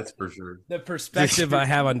way. That's for sure. The perspective I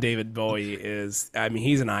have on David Bowie is, I mean,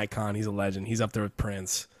 he's an icon. He's a legend. He's up there with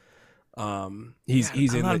Prince. He's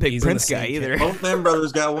I'm in not the, a big he's in the Prince guy same either. Both them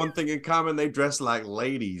brothers got one thing in common. They dress like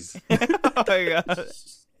ladies. Oh my god.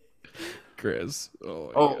 Chris. Oh,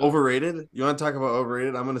 my Oh, God. overrated? You want to talk about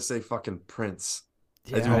overrated? I'm gonna say fucking Prince.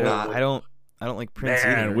 Yeah, I do not. I don't like Prince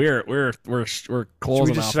Man, either. we're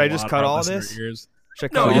closing off. should I a just lot cut of our all listener this? ears.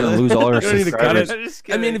 Should I No, cut We're you all gonna this? lose all our You don't need to cut subscribers. it. I'm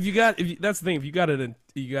just I mean, kidding. that's the thing. If you got it,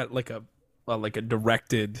 you got like a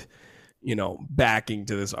directed, backing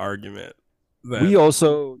to this argument. Then, We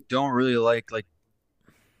also don't really like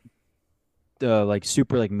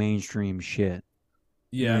super like mainstream shit.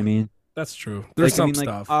 You know what yeah, I mean? that's true. There's some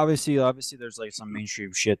stuff. Obviously there's like some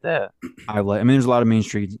mainstream shit that I like. I mean, there's a lot of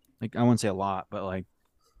mainstream. Like I wouldn't say a lot, but like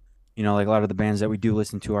like a lot of the bands that we do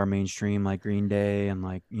listen to are mainstream, like Green Day and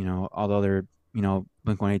like although they're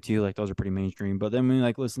Blink-182, like those are pretty mainstream. But then we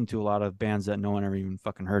like listen to a lot of bands that no one ever even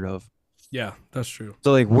fucking heard of. Yeah, that's true.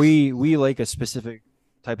 So like we like a specific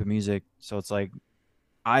type of music. So it's like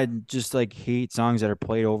I just like hate songs that are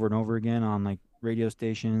played over and over again on like radio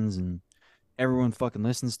stations and everyone fucking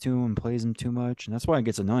listens to them and plays them too much, and that's why it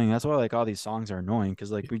gets annoying. That's why like all these songs are annoying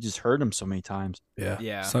because like we just heard them so many times. Yeah.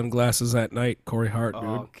 Yeah. Sunglasses at Night, Corey Hart, dude.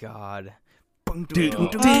 Oh god.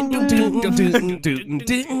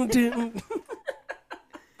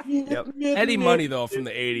 Yep. Eddie Money though from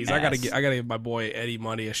the '80s. I gotta give my boy Eddie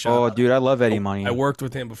Money a shout. Oh, out. dude, I love Eddie Money. I worked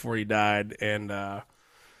with him before he died, and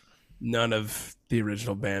none of the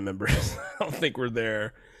original band members I don't think were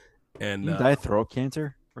there. And Did he die of throat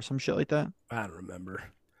cancer or some shit like that? I don't remember.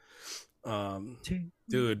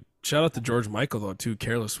 Dude, shout out to George Michael though too.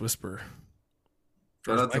 Careless Whisper.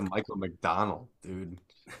 Shout out to Michael. Michael McDonald, dude.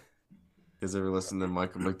 You guys ever listen to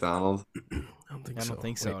Michael McDonald? I don't think I so. don't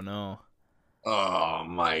think so. Wait, No. Oh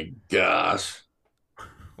my gosh.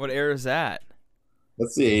 What era is that?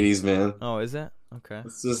 That's the 80s, man. Oh, is it? Okay.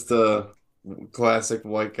 It's just a classic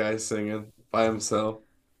white guy singing by himself.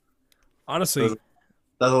 Honestly,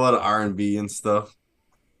 Does a lot of R&B and stuff.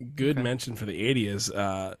 good Okay. mention for the '80s.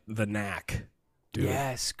 The Knack. Dude,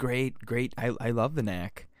 Yes, great. I love the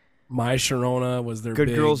Knack. My Sharona was their Good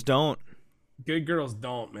big- Girls Don't. Good Girls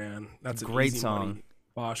Don't, man. That's a Great song.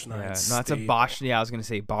 Bosch Yeah, Nine. no, that's a Bosch. Yeah, I was gonna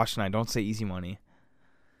say Bosch and I. Don't say Easy Money.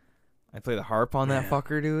 I play the harp on that Man.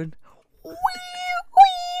 fucker, dude.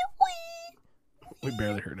 We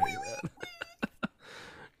barely heard any of that.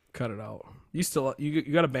 Cut it out. You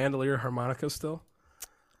got a bandolier harmonica still?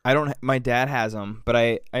 I don't. My dad has them, but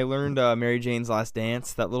I learned Mary Jane's Last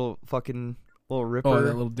Dance. That little fucking little ripper. Oh,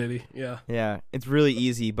 that little ditty. Yeah. Yeah, it's really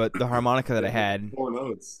easy, but the harmonica that I had 4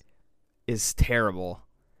 notes. is terrible.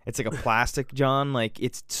 It's like a plastic John, like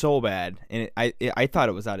it's so bad, and I thought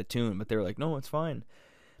it was out of tune, but they were like, no, it's fine.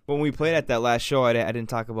 But when we played at that last show, I didn't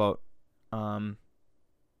talk about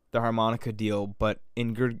the harmonica deal, but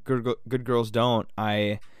in Good Girls Don't,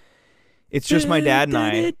 it's just my dad and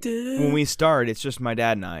I. When we start, it's just my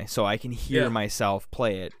dad and I, so I can hear Yeah. myself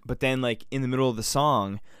play it. But then, like in the middle of the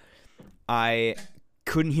song, I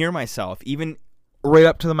couldn't hear myself, even right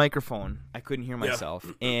up to the microphone. I couldn't hear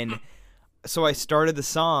myself, and so I started the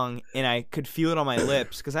song, and I could feel it on my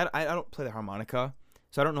lips because I don't play the harmonica,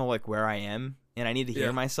 so I don't know like where I am, and I need to hear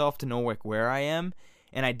Yeah. myself to know like where I am,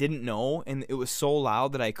 and I didn't know, and it was so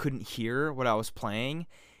loud that I couldn't hear what I was playing,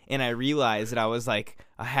 and I realized that I was like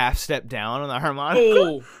a half step down on the harmonica,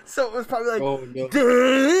 Oh, so it was probably like Oh, no.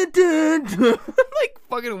 dun, dun, dun, like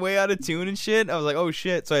fucking way out of tune and shit. I was like, oh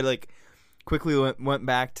shit, so I like quickly went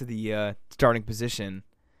back to the starting position.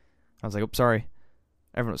 I was like, oh, sorry.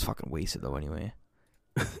 Everyone was fucking wasted though anyway.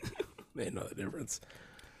 they know the difference.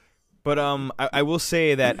 But I will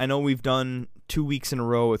say that I know we've done 2 weeks in a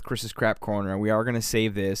row with Chris's Crap Corner. We are gonna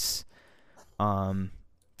save this for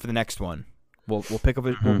the next one. We'll pick up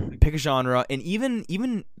we'll pick a genre, and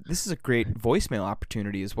even this is a great voicemail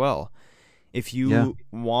opportunity as well. If you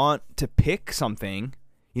want to pick something,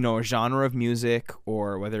 a genre of music,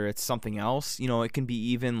 or whether it's something else, it can be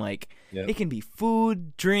even like it can be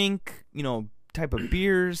food, drink, type of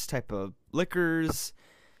beers, type of liquors,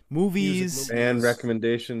 movies, Band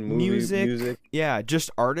recommendation, movie, music. yeah, just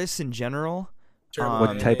artists in general.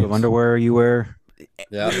 What type of underwear you wear?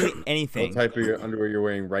 Yeah. Literally What anything. type of your underwear you're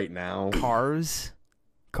wearing right now? Cars,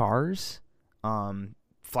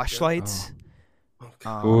 flashlights.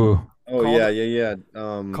 Ooh, Oh, Call yeah.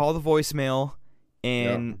 Call the voicemail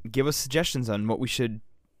and give us suggestions on what we should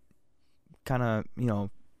kind of,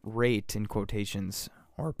 rate in quotations,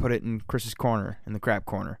 or put it in Chris's corner, in the crap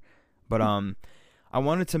corner. But I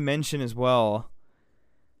wanted to mention as well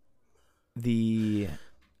the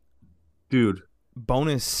dude.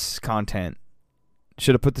 bonus content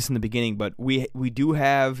should have put this in the beginning, but we do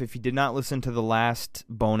have, if you did not listen to the last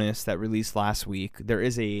bonus that released last week, there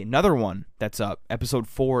is another one that's up. Episode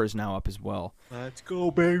 4 is now up as well. Let's go,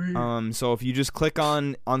 baby. So if you just click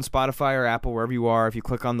on Spotify or Apple, wherever you are, if you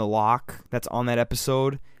click on the lock that's on that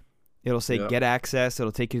episode, it'll say get access.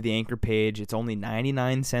 It'll take you to the Anchor page. It's only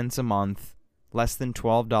 99 cents a month, less than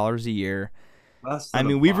 $12 a year. I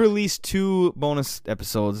mean, we've released 2 bonus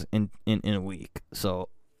episodes in a week, so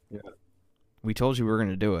we told you we were going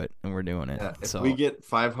to do it, and we're doing it. Yeah, if so we get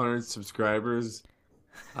 500 subscribers,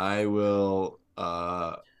 I will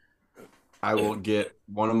get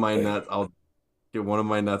one of my nuts. I'll get one of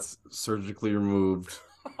my nuts surgically removed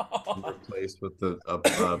and replaced with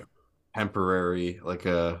a temporary, like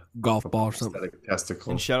a golf ball or something. prosthetic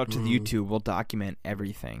testicle. and shout out to the YouTube. We'll document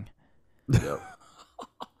everything. Yep.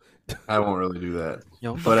 I won't really do that.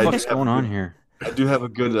 Yo, what But the I fuck's do have going a on good- here? I do have a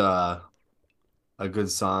good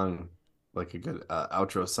song, like a good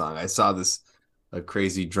outro song. I saw a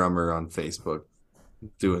crazy drummer on Facebook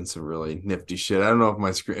doing some really nifty shit. I don't know if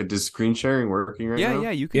my screen sharing working right now?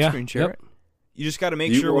 Yeah, you can Yeah, screen share yep. it. You just got to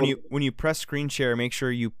make You sure will- when you press screen share, make sure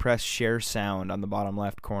you press share sound on the bottom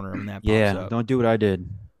left corner, and that pops Yeah, up. don't do what I did.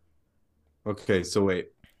 Okay, so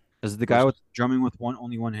wait. Is it the guy with drumming with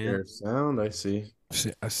only one hand? Share sound, I see.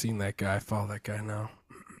 I've seen that guy. I follow that guy now.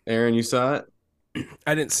 Aaron, you saw it?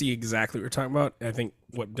 I didn't see exactly what you're talking about. I think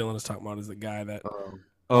what Dylan is talking about is the guy that.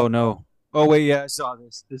 Oh no. Oh wait, yeah, I saw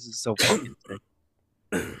this. This is so fucking sick.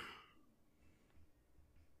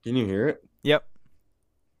 Can you hear it? Yep.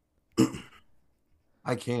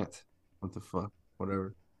 I can't. What the fuck?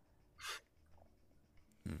 Whatever.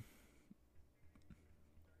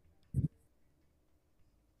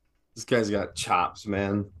 This guy's got chops,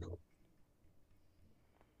 man.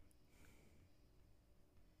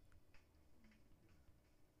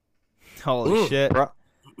 Holy shit.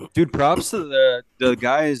 Dude, props to the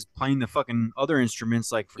guys playing the fucking other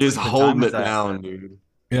instruments like for He's taking the holding time with it that. down, dude.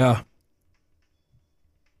 Yeah.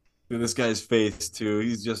 Look at this guy's face too.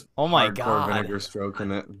 He's just Oh my hardcore God. vinegar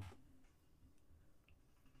stroking it.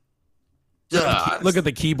 Yeah, Look at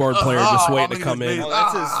the keyboard player just Oh, waiting look to at come his in. face. Oh,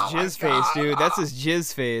 that's his Oh, my jizz face, dude. God. That's his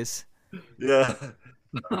jizz face. Yeah.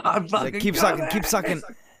 I'm Like, fucking keep coming. sucking, keep sucking.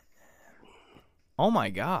 Oh my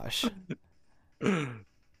gosh.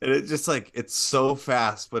 And it just like it's so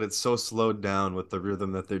fast, but it's so slowed down with the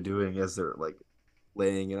rhythm that they're doing as they're like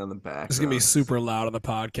laying it on the back. It's gonna be super loud on the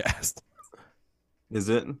podcast. Is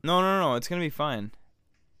it? No. It's gonna be fine.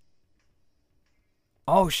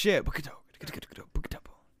 Oh shit.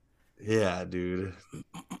 Yeah, dude.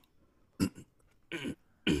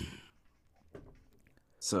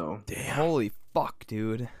 So Holy fuck,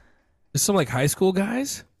 dude. There's some like high school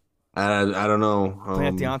guys. I don't know. Playing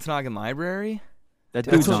at the Ontonagon Library? That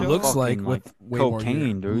That's dude's what on it looks fucking, like with way more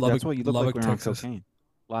cocaine, gear. dude. Lubbock- That's what you look Lubbock, like when you're on Texas. cocaine.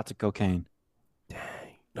 Lots of cocaine.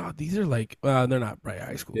 No, these are like they're not probably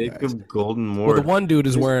high school guys. Jacob Golden Well, Moore. the one dude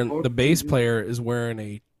is He's wearing the 14. bass player is wearing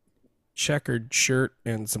a checkered shirt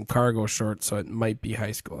and some cargo shorts, so it might be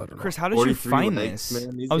high school. I don't know. Chris, how did you 43 find likes, this?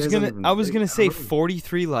 man. These I was guys gonna don't even I was like- gonna I say don't know.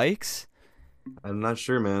 43 likes. I'm not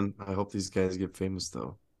sure, man. I hope these guys get famous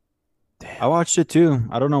though. I watched it too.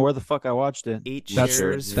 I don't know where the fuck I watched it. 8 That's-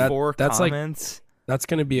 shares, that- 4 that's like- comments. That's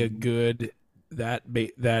gonna be a good that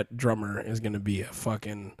drummer is gonna be a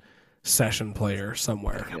fucking session player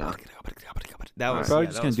somewhere. That was Probably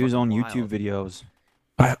yeah, just that gonna was do his own fucking YouTube wild.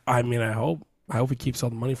 videos. I mean I hope he keeps all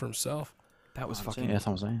the money for himself. That was I'm fucking saying- That's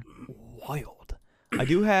what I'm saying. wild. I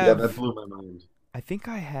do Yeah, have that blew my mind. I think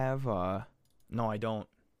I have no, I don't.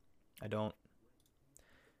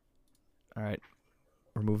 All right.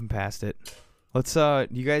 We're moving past it. Let's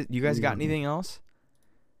you guys got anything else?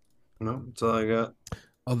 No, that's all I got.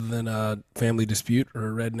 Other than family dispute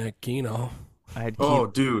or redneck Keno. I had Oh,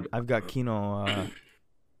 dude. I've got Keno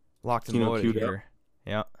locked and Keno loaded queued up? here.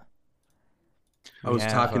 Yeah. I We was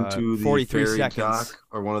have, talking to the 43 ferry seconds. dock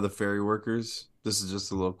or one of the ferry workers. This is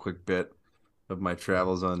just a little quick bit of my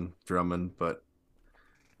travels on Drummond, but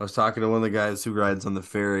I was talking to one of the guys who rides on the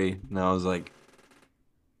ferry, and I was like,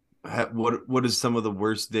 "What is some of the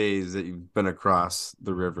worst days that you've been across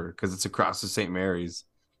the river? Because it's across the St. Mary's."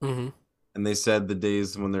 Mm-hmm. And they said the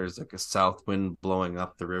days when there's like a south wind blowing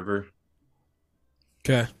up the river,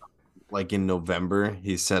 Okay. like in November.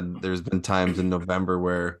 He said there's been times in November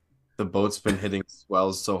where the boat's been hitting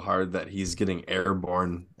swells so hard that he's getting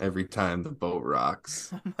airborne every time the boat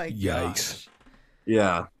rocks. Oh my Yikes.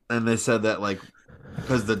 Yeah, and they said that like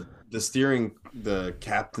because the steering, the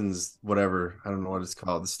captain's whatever, I don't know what it's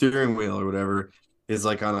called, the steering wheel or whatever is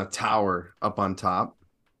like on a tower up on top.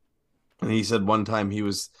 And he said one time he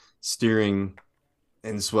was steering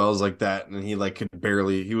and swells like that, and he like could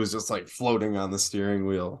barely. He was just like floating on the steering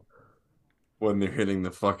wheel when they're hitting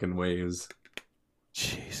the fucking waves.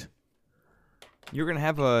 Jeez. You were gonna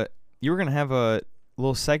have a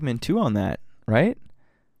little segment too on that, right?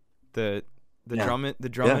 The Yeah. Drummond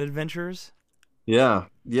Yeah. adventures. Yeah,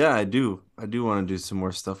 I do. I do want to do some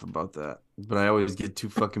more stuff about that, but I always get too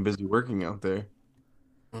fucking busy working out there.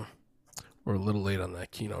 We're a little late on that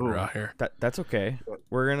keynote draw here. That's okay.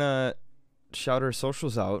 We're gonna shout our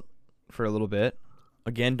socials out for a little bit.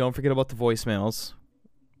 Again, don't forget about the voicemails.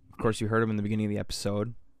 Of course, you heard them in the beginning of the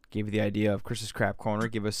episode. Gave you the idea of Chris's Crap Corner.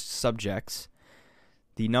 Give us subjects.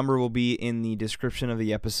 The number will be in the description of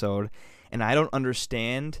the episode. And I don't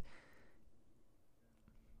understand.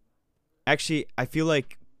 Actually, I feel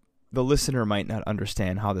like the listener might not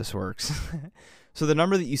understand how this works. So the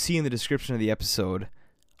number that you see in the description of the episode,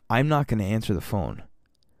 I'm not going to answer the phone.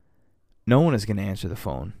 No one is going to answer the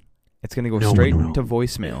phone. It's going to go straight to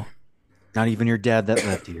voicemail. Not even your dad that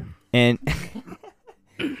left you. And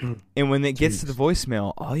and when it gets to the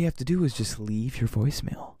voicemail, all you have to do is just leave your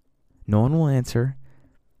voicemail. No one will answer.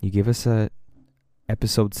 You give us a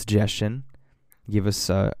episode suggestion. Give us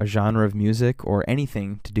a genre of music or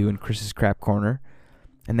anything to do in Chris's Crap Corner.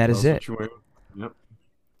 And that is it. Yep.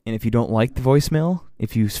 And if you don't like the voicemail,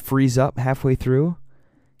 if you freeze up halfway through,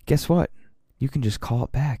 guess what? You can just call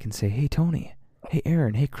it back and say, hey, Tony. Hey,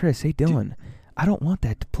 Aaron. Hey, Chris. Hey, Dylan. I don't want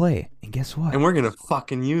that to play. And guess what? And we're gonna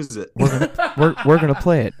fucking use it. We're gonna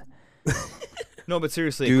play it. No, but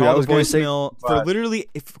seriously, Dude, I call was the gonna say- voicemail for literally.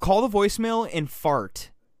 If call the voicemail and fart.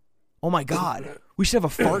 Oh my god, we should have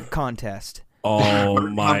a fart contest. Oh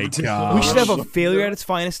my god. We should have a failure at its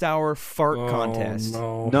finest hour fart contest.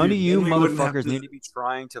 No. None of you Then we wouldn't have motherfuckers to- need to be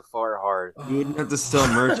trying to fart hard. We wouldn't have to sell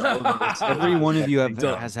merch. All over this. Every one of you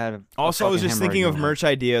has had a Also, I was fucking just thinking hemorrhoid of now. merch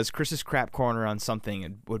ideas. Chris's Crap Corner on something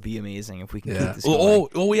it would be amazing if we can keep Yeah. this going.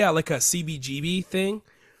 Oh yeah, like a CBGB thing.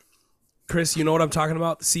 Chris, you know what I'm talking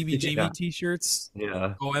about? The CBGB Yeah. t-shirts.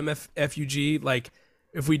 Yeah. OMFUG. Like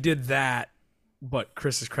if we did that, but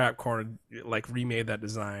Chris's Crap Corner like remade that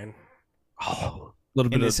design. Oh, a little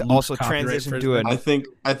bit And of it's loose also copyright transitioned to infringement.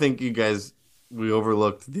 I think you guys we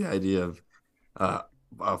overlooked the idea of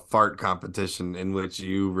a fart competition in which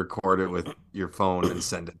you record it with your phone and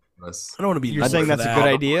send it to us. I don't want to be. You're known saying for that's a that. good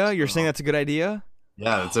idea? You're saying that's a good idea?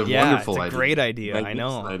 Yeah, it's a Yeah, wonderful it's a idea. great idea. I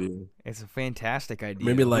know. Magnificent idea. It's a fantastic idea.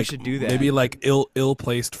 Maybe like we should do that. Maybe like ill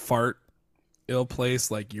placed fart, ill placed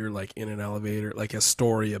like you're like in an elevator, like a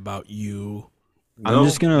story about you. I'm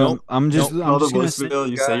just gonna. Nope. I'm just. Call I'm the just gonna say voicemail,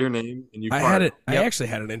 you say your name, and you I fart. had it. I Yep. actually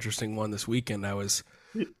had an interesting one this weekend. I was.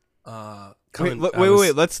 Wait, Coming,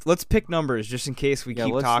 wait. Let's pick numbers just in case we Yeah,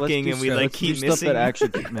 keep let's talking do and we stuff- like let's do keep stuff missing. that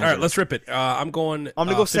actually All right, let's rip it. I'm going. I'm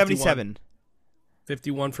gonna go 51. 77.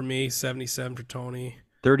 51 for me. 77 for Tony.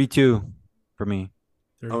 32 for me.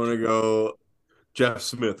 I'm gonna go Jeff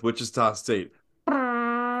Smith, Wichita State.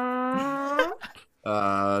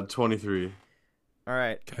 23. All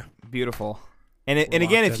right. Okay. Beautiful. And We're and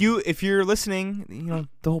again, locked if you're listening, you know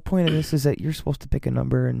the whole point of this is that you're supposed to pick a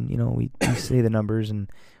number, and you know we say the numbers, and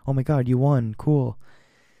oh my god, you won, cool.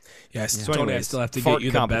 Yeah, So Tony, I anyways, still have to fart get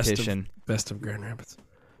you the competition. best of Grand Rapids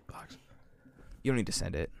box. You don't need to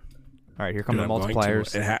send it. All right, here come Dude, the I'm going to.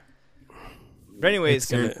 multipliers. But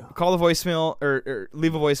anyways, It's gonna- call the voicemail or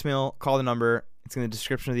leave a voicemail. Call the number. It's in the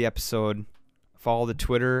description of the episode. Follow the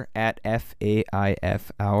Twitter at FAIF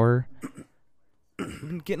Hour. We've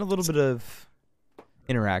been getting a little bit of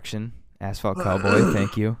interaction. Asphalt Cowboy,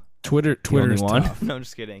 thank you. Twitter's The only one. tough. No, I'm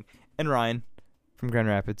just kidding. And Ryan from Grand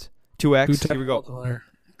Rapids. 2X. Here we go.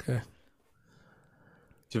 Okay.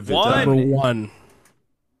 One. Number 1.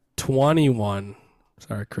 21.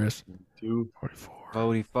 Sorry, Chris. 44.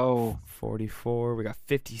 44. 44. We got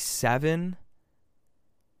 57.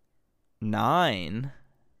 9.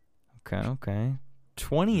 Okay.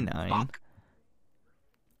 29.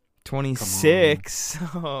 26.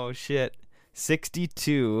 Oh, shit.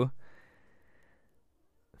 62.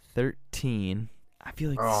 13. I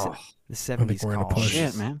feel like the 70s we're gonna call. push.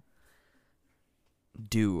 Shit, man.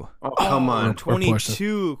 Do. Oh, come on. We're pushing.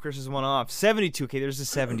 22. Chris is one off. 72. Okay, there's the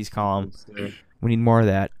 70s column. We need more of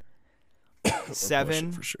that. We're pushing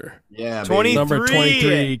 7. for sure. Yeah, 20. baby. Number 23.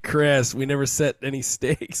 23, Chris. We never set any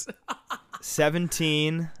stakes.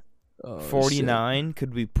 17. Oh, 49.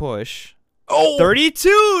 Could we push? Oh.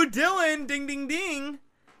 32. Dylan. Ding, ding, ding.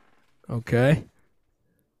 Okay.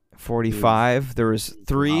 45. There was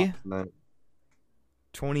 3. No.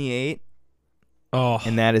 28. Oh.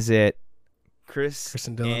 And that is it. Chris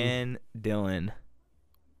and Dylan. and Dylan.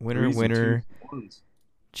 Winner, Threes and winner, twos and ones.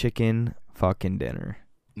 chicken fucking dinner.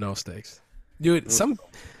 No stakes. Dude,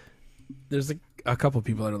 there's a couple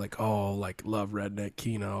people that are like, oh, like love redneck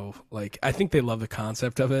Keno. Like I think they love the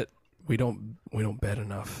concept of it. We don't bet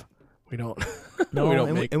enough. We don't. No, we don't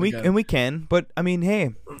and, make and we can. But I mean,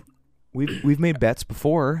 hey, we've made bets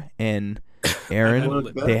before, and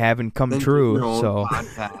Aaron, they haven't come Then do true. your own So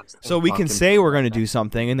podcast so and we can fucking say we're gonna podcast. do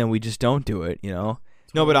something, and then we just don't do it. You know.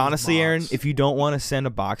 No, but honestly, Aaron, if you don't want to send a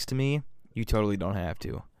box to me, you totally don't have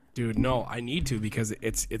to. Dude, no, I need to because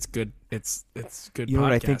it's good. It's good. You know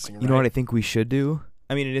what I think? podcasting, You know what I right? think we should do?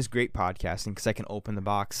 I mean, it is great podcasting because I can open the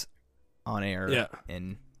box on air. Yeah.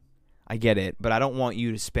 And I get it, but I don't want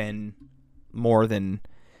you to spend more than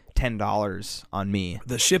 $10 on me.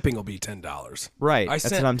 The shipping will be $10. Right. I That's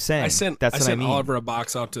sent- what I'm saying. That's what I mean. Oliver a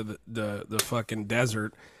box out to the fucking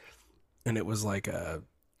desert, and it was like a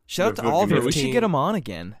Shout out to Oliver. We should 15 get him on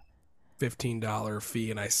again. $15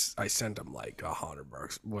 fee, and I sent him like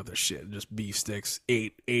 $100 worth of shit, just beef sticks.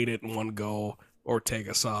 Ate it in one go,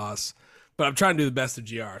 Ortega sauce. But I'm trying to do the best of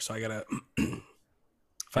GR, so I gotta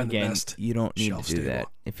find the Again, best. you don't need to shelf do stable. that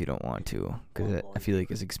if you don't want to, because I feel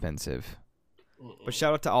like it's expensive. But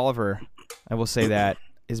shout out to Oliver. I will say that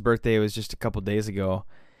his birthday was just a couple days ago,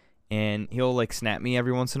 and he'll like snap me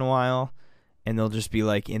every once in a while, and they'll just be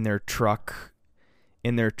like in their truck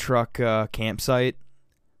campsite.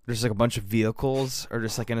 There's like a bunch of vehicles, or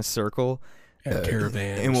just like in a circle, Yeah,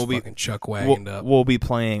 caravan, and we'll be fucking chuck wagoned up. we'll be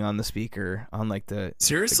playing on the speaker, on like the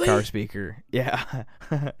Seriously? car speaker. Yeah,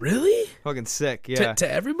 Really? fucking sick. Yeah.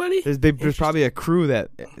 To everybody? There's probably a crew that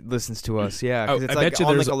listens to us, yeah, because Oh, it's I like bet you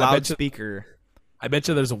on there's- like a I bet you- loudspeaker. I bet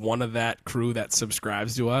you there's one of that crew that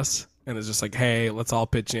subscribes to us and is just like, hey, let's all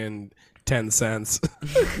pitch in 10 cents.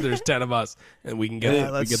 There's 10 of us, and we can get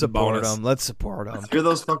we Let's get the support bonus. them. Let's support them. Hear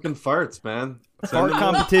those fucking farts, man. Fart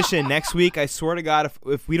competition next week. I swear to God,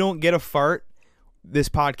 if we don't get a fart, this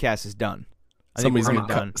podcast is done. I think Somebody's we're gonna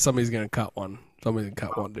done. cut. Somebody's gonna cut one. Somebody's gonna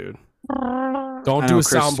cut one, dude. I Don't know, do a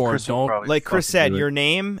Chris- soundboard. Chris will Don't. probably Like Chris fucking said, do it. your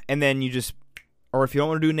name, and then you just, or if you don't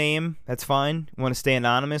want to do name, that's fine. You want to stay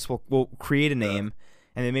anonymous, we'll create a name,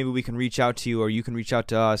 and then maybe we can reach out to you, or you can reach out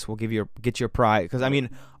to us. We'll get you a prize. Because I mean,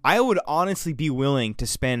 I would honestly be willing to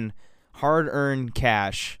spend hard-earned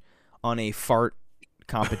cash on a fart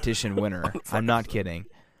competition winner. I'm not kidding.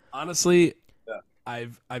 Honestly, I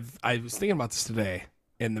was thinking about this today,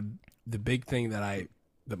 and the big thing that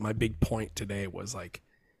my big point today was like,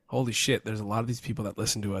 holy shit, there's a lot of these people that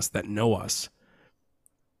listen to us that know us,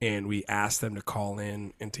 and we ask them to call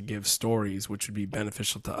in and to give stories which would be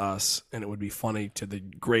beneficial to us, and it would be funny to the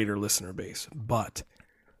greater listener base. But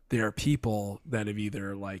there are people that have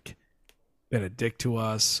either like been a dick to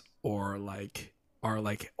us, or like are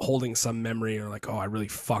like holding some memory, or like, oh, I really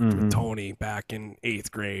fucked with Tony back in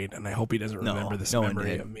 8th grade, and I hope he doesn't remember this no one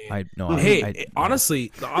memory did. of me. Hey,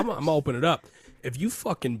 Honestly, I'm gonna open it up. If you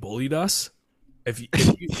fucking bullied us, if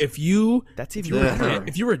you that's if even you, were, better.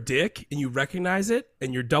 if you were a dick and you recognize it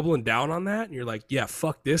and you're doubling down on that and you're like, yeah,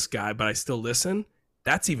 fuck this guy, but I still listen,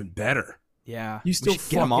 that's even better. Yeah, You still we should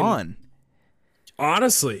get him fucking- on.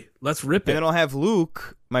 Honestly, let's rip And it. then I'll have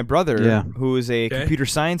Luke, my brother, Yeah. who is a Okay. computer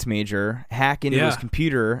science major, hack into his Yeah.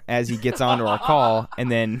 computer as he gets onto our call,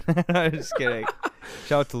 and then just kidding.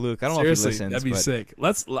 Shout out to Luke. I don't Seriously, know if he listens. that'd be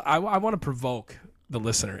but sick. I want to provoke the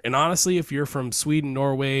listener. And honestly, if you're from Sweden,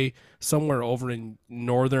 Norway, somewhere over in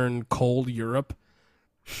northern cold Europe,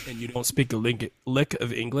 and you don't speak a lick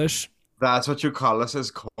of English, That's what you call us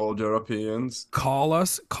as cold Europeans. call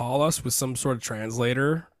us with some sort of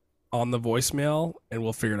translator on the voicemail, and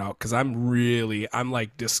we'll figure it out. Because I'm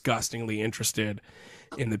like disgustingly interested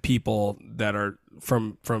in the people that are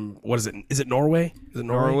from what is it? Is it Norway? Is it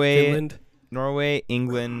Norway, Finland? Norway,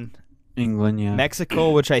 England, England, yeah.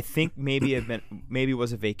 Mexico, which I think maybe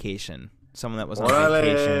was a vacation. Someone that was on Orale.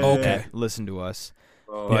 vacation Okay. that listened to us.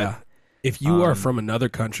 Oh, Yeah. If you are um, from another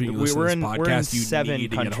country and you listen We're to in this podcast, you 7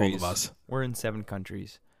 need to get a hold countries. of us. We're in 7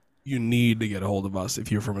 countries. You need to get a hold of us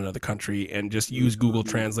if you're from another country, and just use Google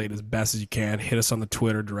Translate as best as you can. Hit us on the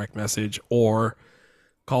Twitter direct message or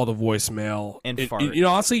call the voicemail. And It- fart. you know,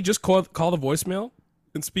 honestly, just call the voicemail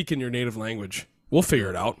and speak in your native language. We'll figure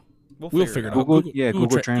it out. We'll figure it out. Google- yeah,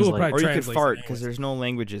 Google Translate. probably Or you could translates fart it because anyways. there's no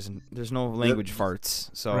languages and there's no language farts.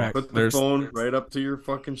 So Correct. Put the There's- phone right up to your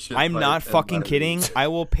fucking shit. I'm pipe not and fucking let it kidding. loose. I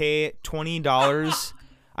will pay $20.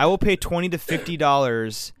 I will pay $20 to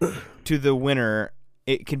 $50 to the winner.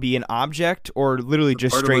 It could be an object or literally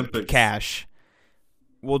just Fart straight Olympics. cash.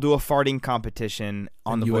 We'll do a farting competition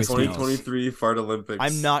on the US voicemails. 2023 Fart Olympics.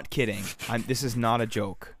 I'm not kidding. This is not a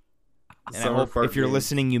joke. And I Summer hope fart if you're games.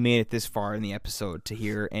 listening, you made it this far in the episode to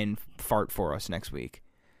hear and fart for us next week.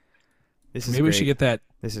 This is Maybe we great. should get that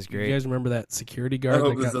This is You great. guys remember that security I guard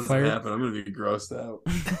hope that this got doesn't fired? happen. I'm gonna be grossed out.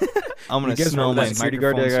 I'm gonna You guys smell remember my that security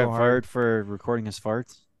guard that microphone got so hard. fired for recording his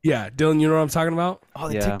farts. Yeah, Dylan, you know what I'm talking about? Oh,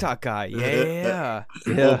 the Yeah. TikTok guy. Yeah.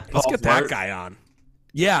 Yeah. Let's get Flart? that guy on.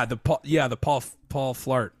 Yeah, the Paul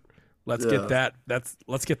Flart. Let's Yeah. get that.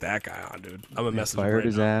 Let's get that guy on, dude. I'm a message him Fired right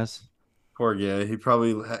his now. ass. Poor guy. He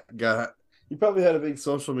probably he probably had a big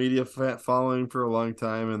social media following for a long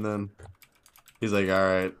time, and then he's like, "All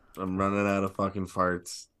right, I'm running out of fucking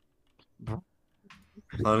farts,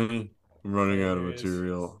 honey. I'm running out of There he is.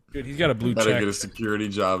 material. Dude, he's got a blue Gotta check. get a security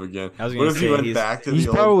job again." I was What gonna if he say, went he's- back to He's the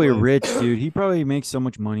old probably place? rich, dude. He probably makes so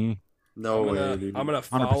much money. No way, dude. I'm gonna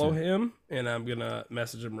follow 100%. him and I'm gonna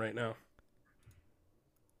message him right now.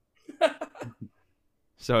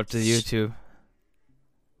 So up to YouTube.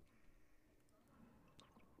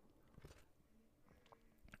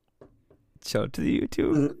 Show it to the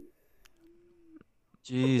YouTube.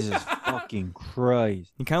 Jesus fucking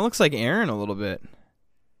Christ. He kind of looks like Aaron a little bit.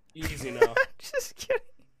 Easy now. Just kidding.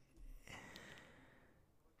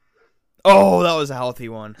 Oh, that was a healthy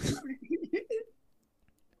one.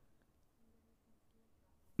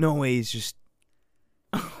 No way, he's just.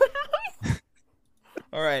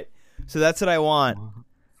 All right, so that's what I want.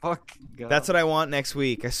 Fuck. God. That's what I want next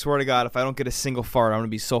week. I swear to God, if I don't get a single fart, I'm gonna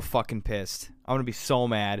be so fucking pissed. I'm gonna be so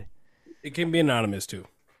mad. It can be anonymous too.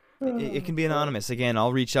 It can be anonymous. Again,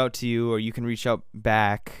 I'll reach out to you, or you can reach out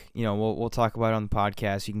back. You know, we'll talk about it on the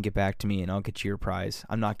podcast. You can get back to me, and I'll get you your prize.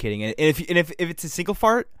 I'm not kidding. And if it's a single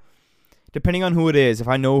fart, depending on who it is, if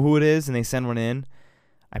I know who it is and they send one in,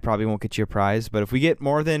 I probably won't get you a prize. But if we get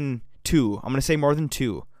more than 2, I'm gonna say more than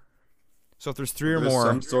 2. So if there's 3 or There's more,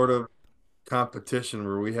 some sort of competition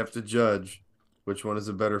where we have to judge which one is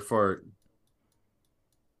a better fart.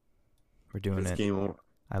 we're doing It's it. game over.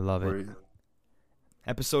 I love it.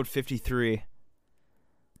 Episode 53.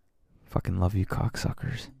 Fucking love you,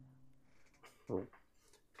 cocksuckers.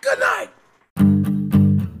 Good night.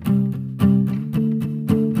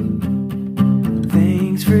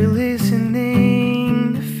 Thanks for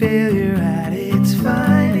listening to Failure at its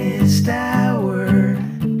Finest Hour.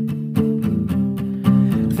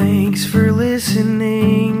 Thanks for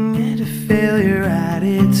listening to Failure at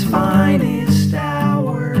its Finest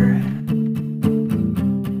Hour.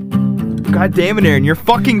 God damn it, Aaron, you're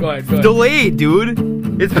fucking Go ahead. delayed, dude.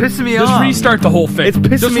 It's pissing me Just off. restart the whole thing. It's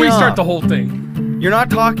pissing Just me restart off. the whole thing. You're not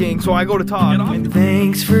talking, so I go to talk. Get off. And-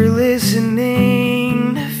 Thanks for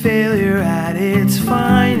listening to Failure at its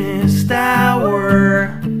Finest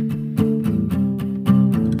Hour.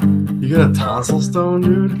 You got a tonsil stone,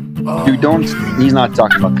 dude? Oh. Dude, don't. He's not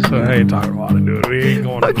talking about this. I ain't talking about it, dude. We ain't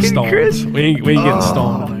going to the Fucking stones. Chris. We ain't getting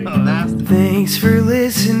stoned tonight. Nasty. Thanks for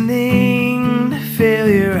listening to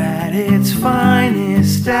Failure at its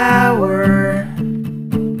Finest Hour.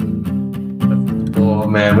 Oh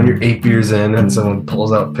man, when you're 8 beers in and someone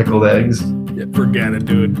pulls out pickled eggs. Yeah, forget it,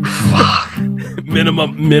 dude.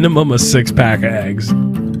 minimum a 6-pack of eggs.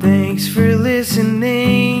 Thanks for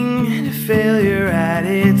listening to Failure at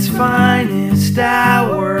its Finest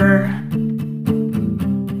Hour.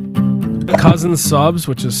 Cousin subs,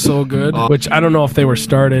 which is so good. Oh. Which I don't know if they were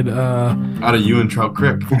started. Out of you and Trout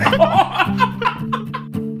Creek.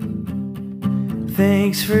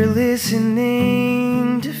 Thanks for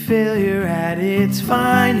listening to Failure at its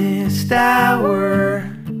Finest Hour.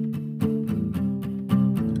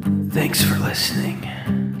 Thanks for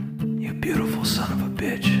listening, you beautiful son of a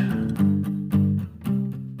bitch.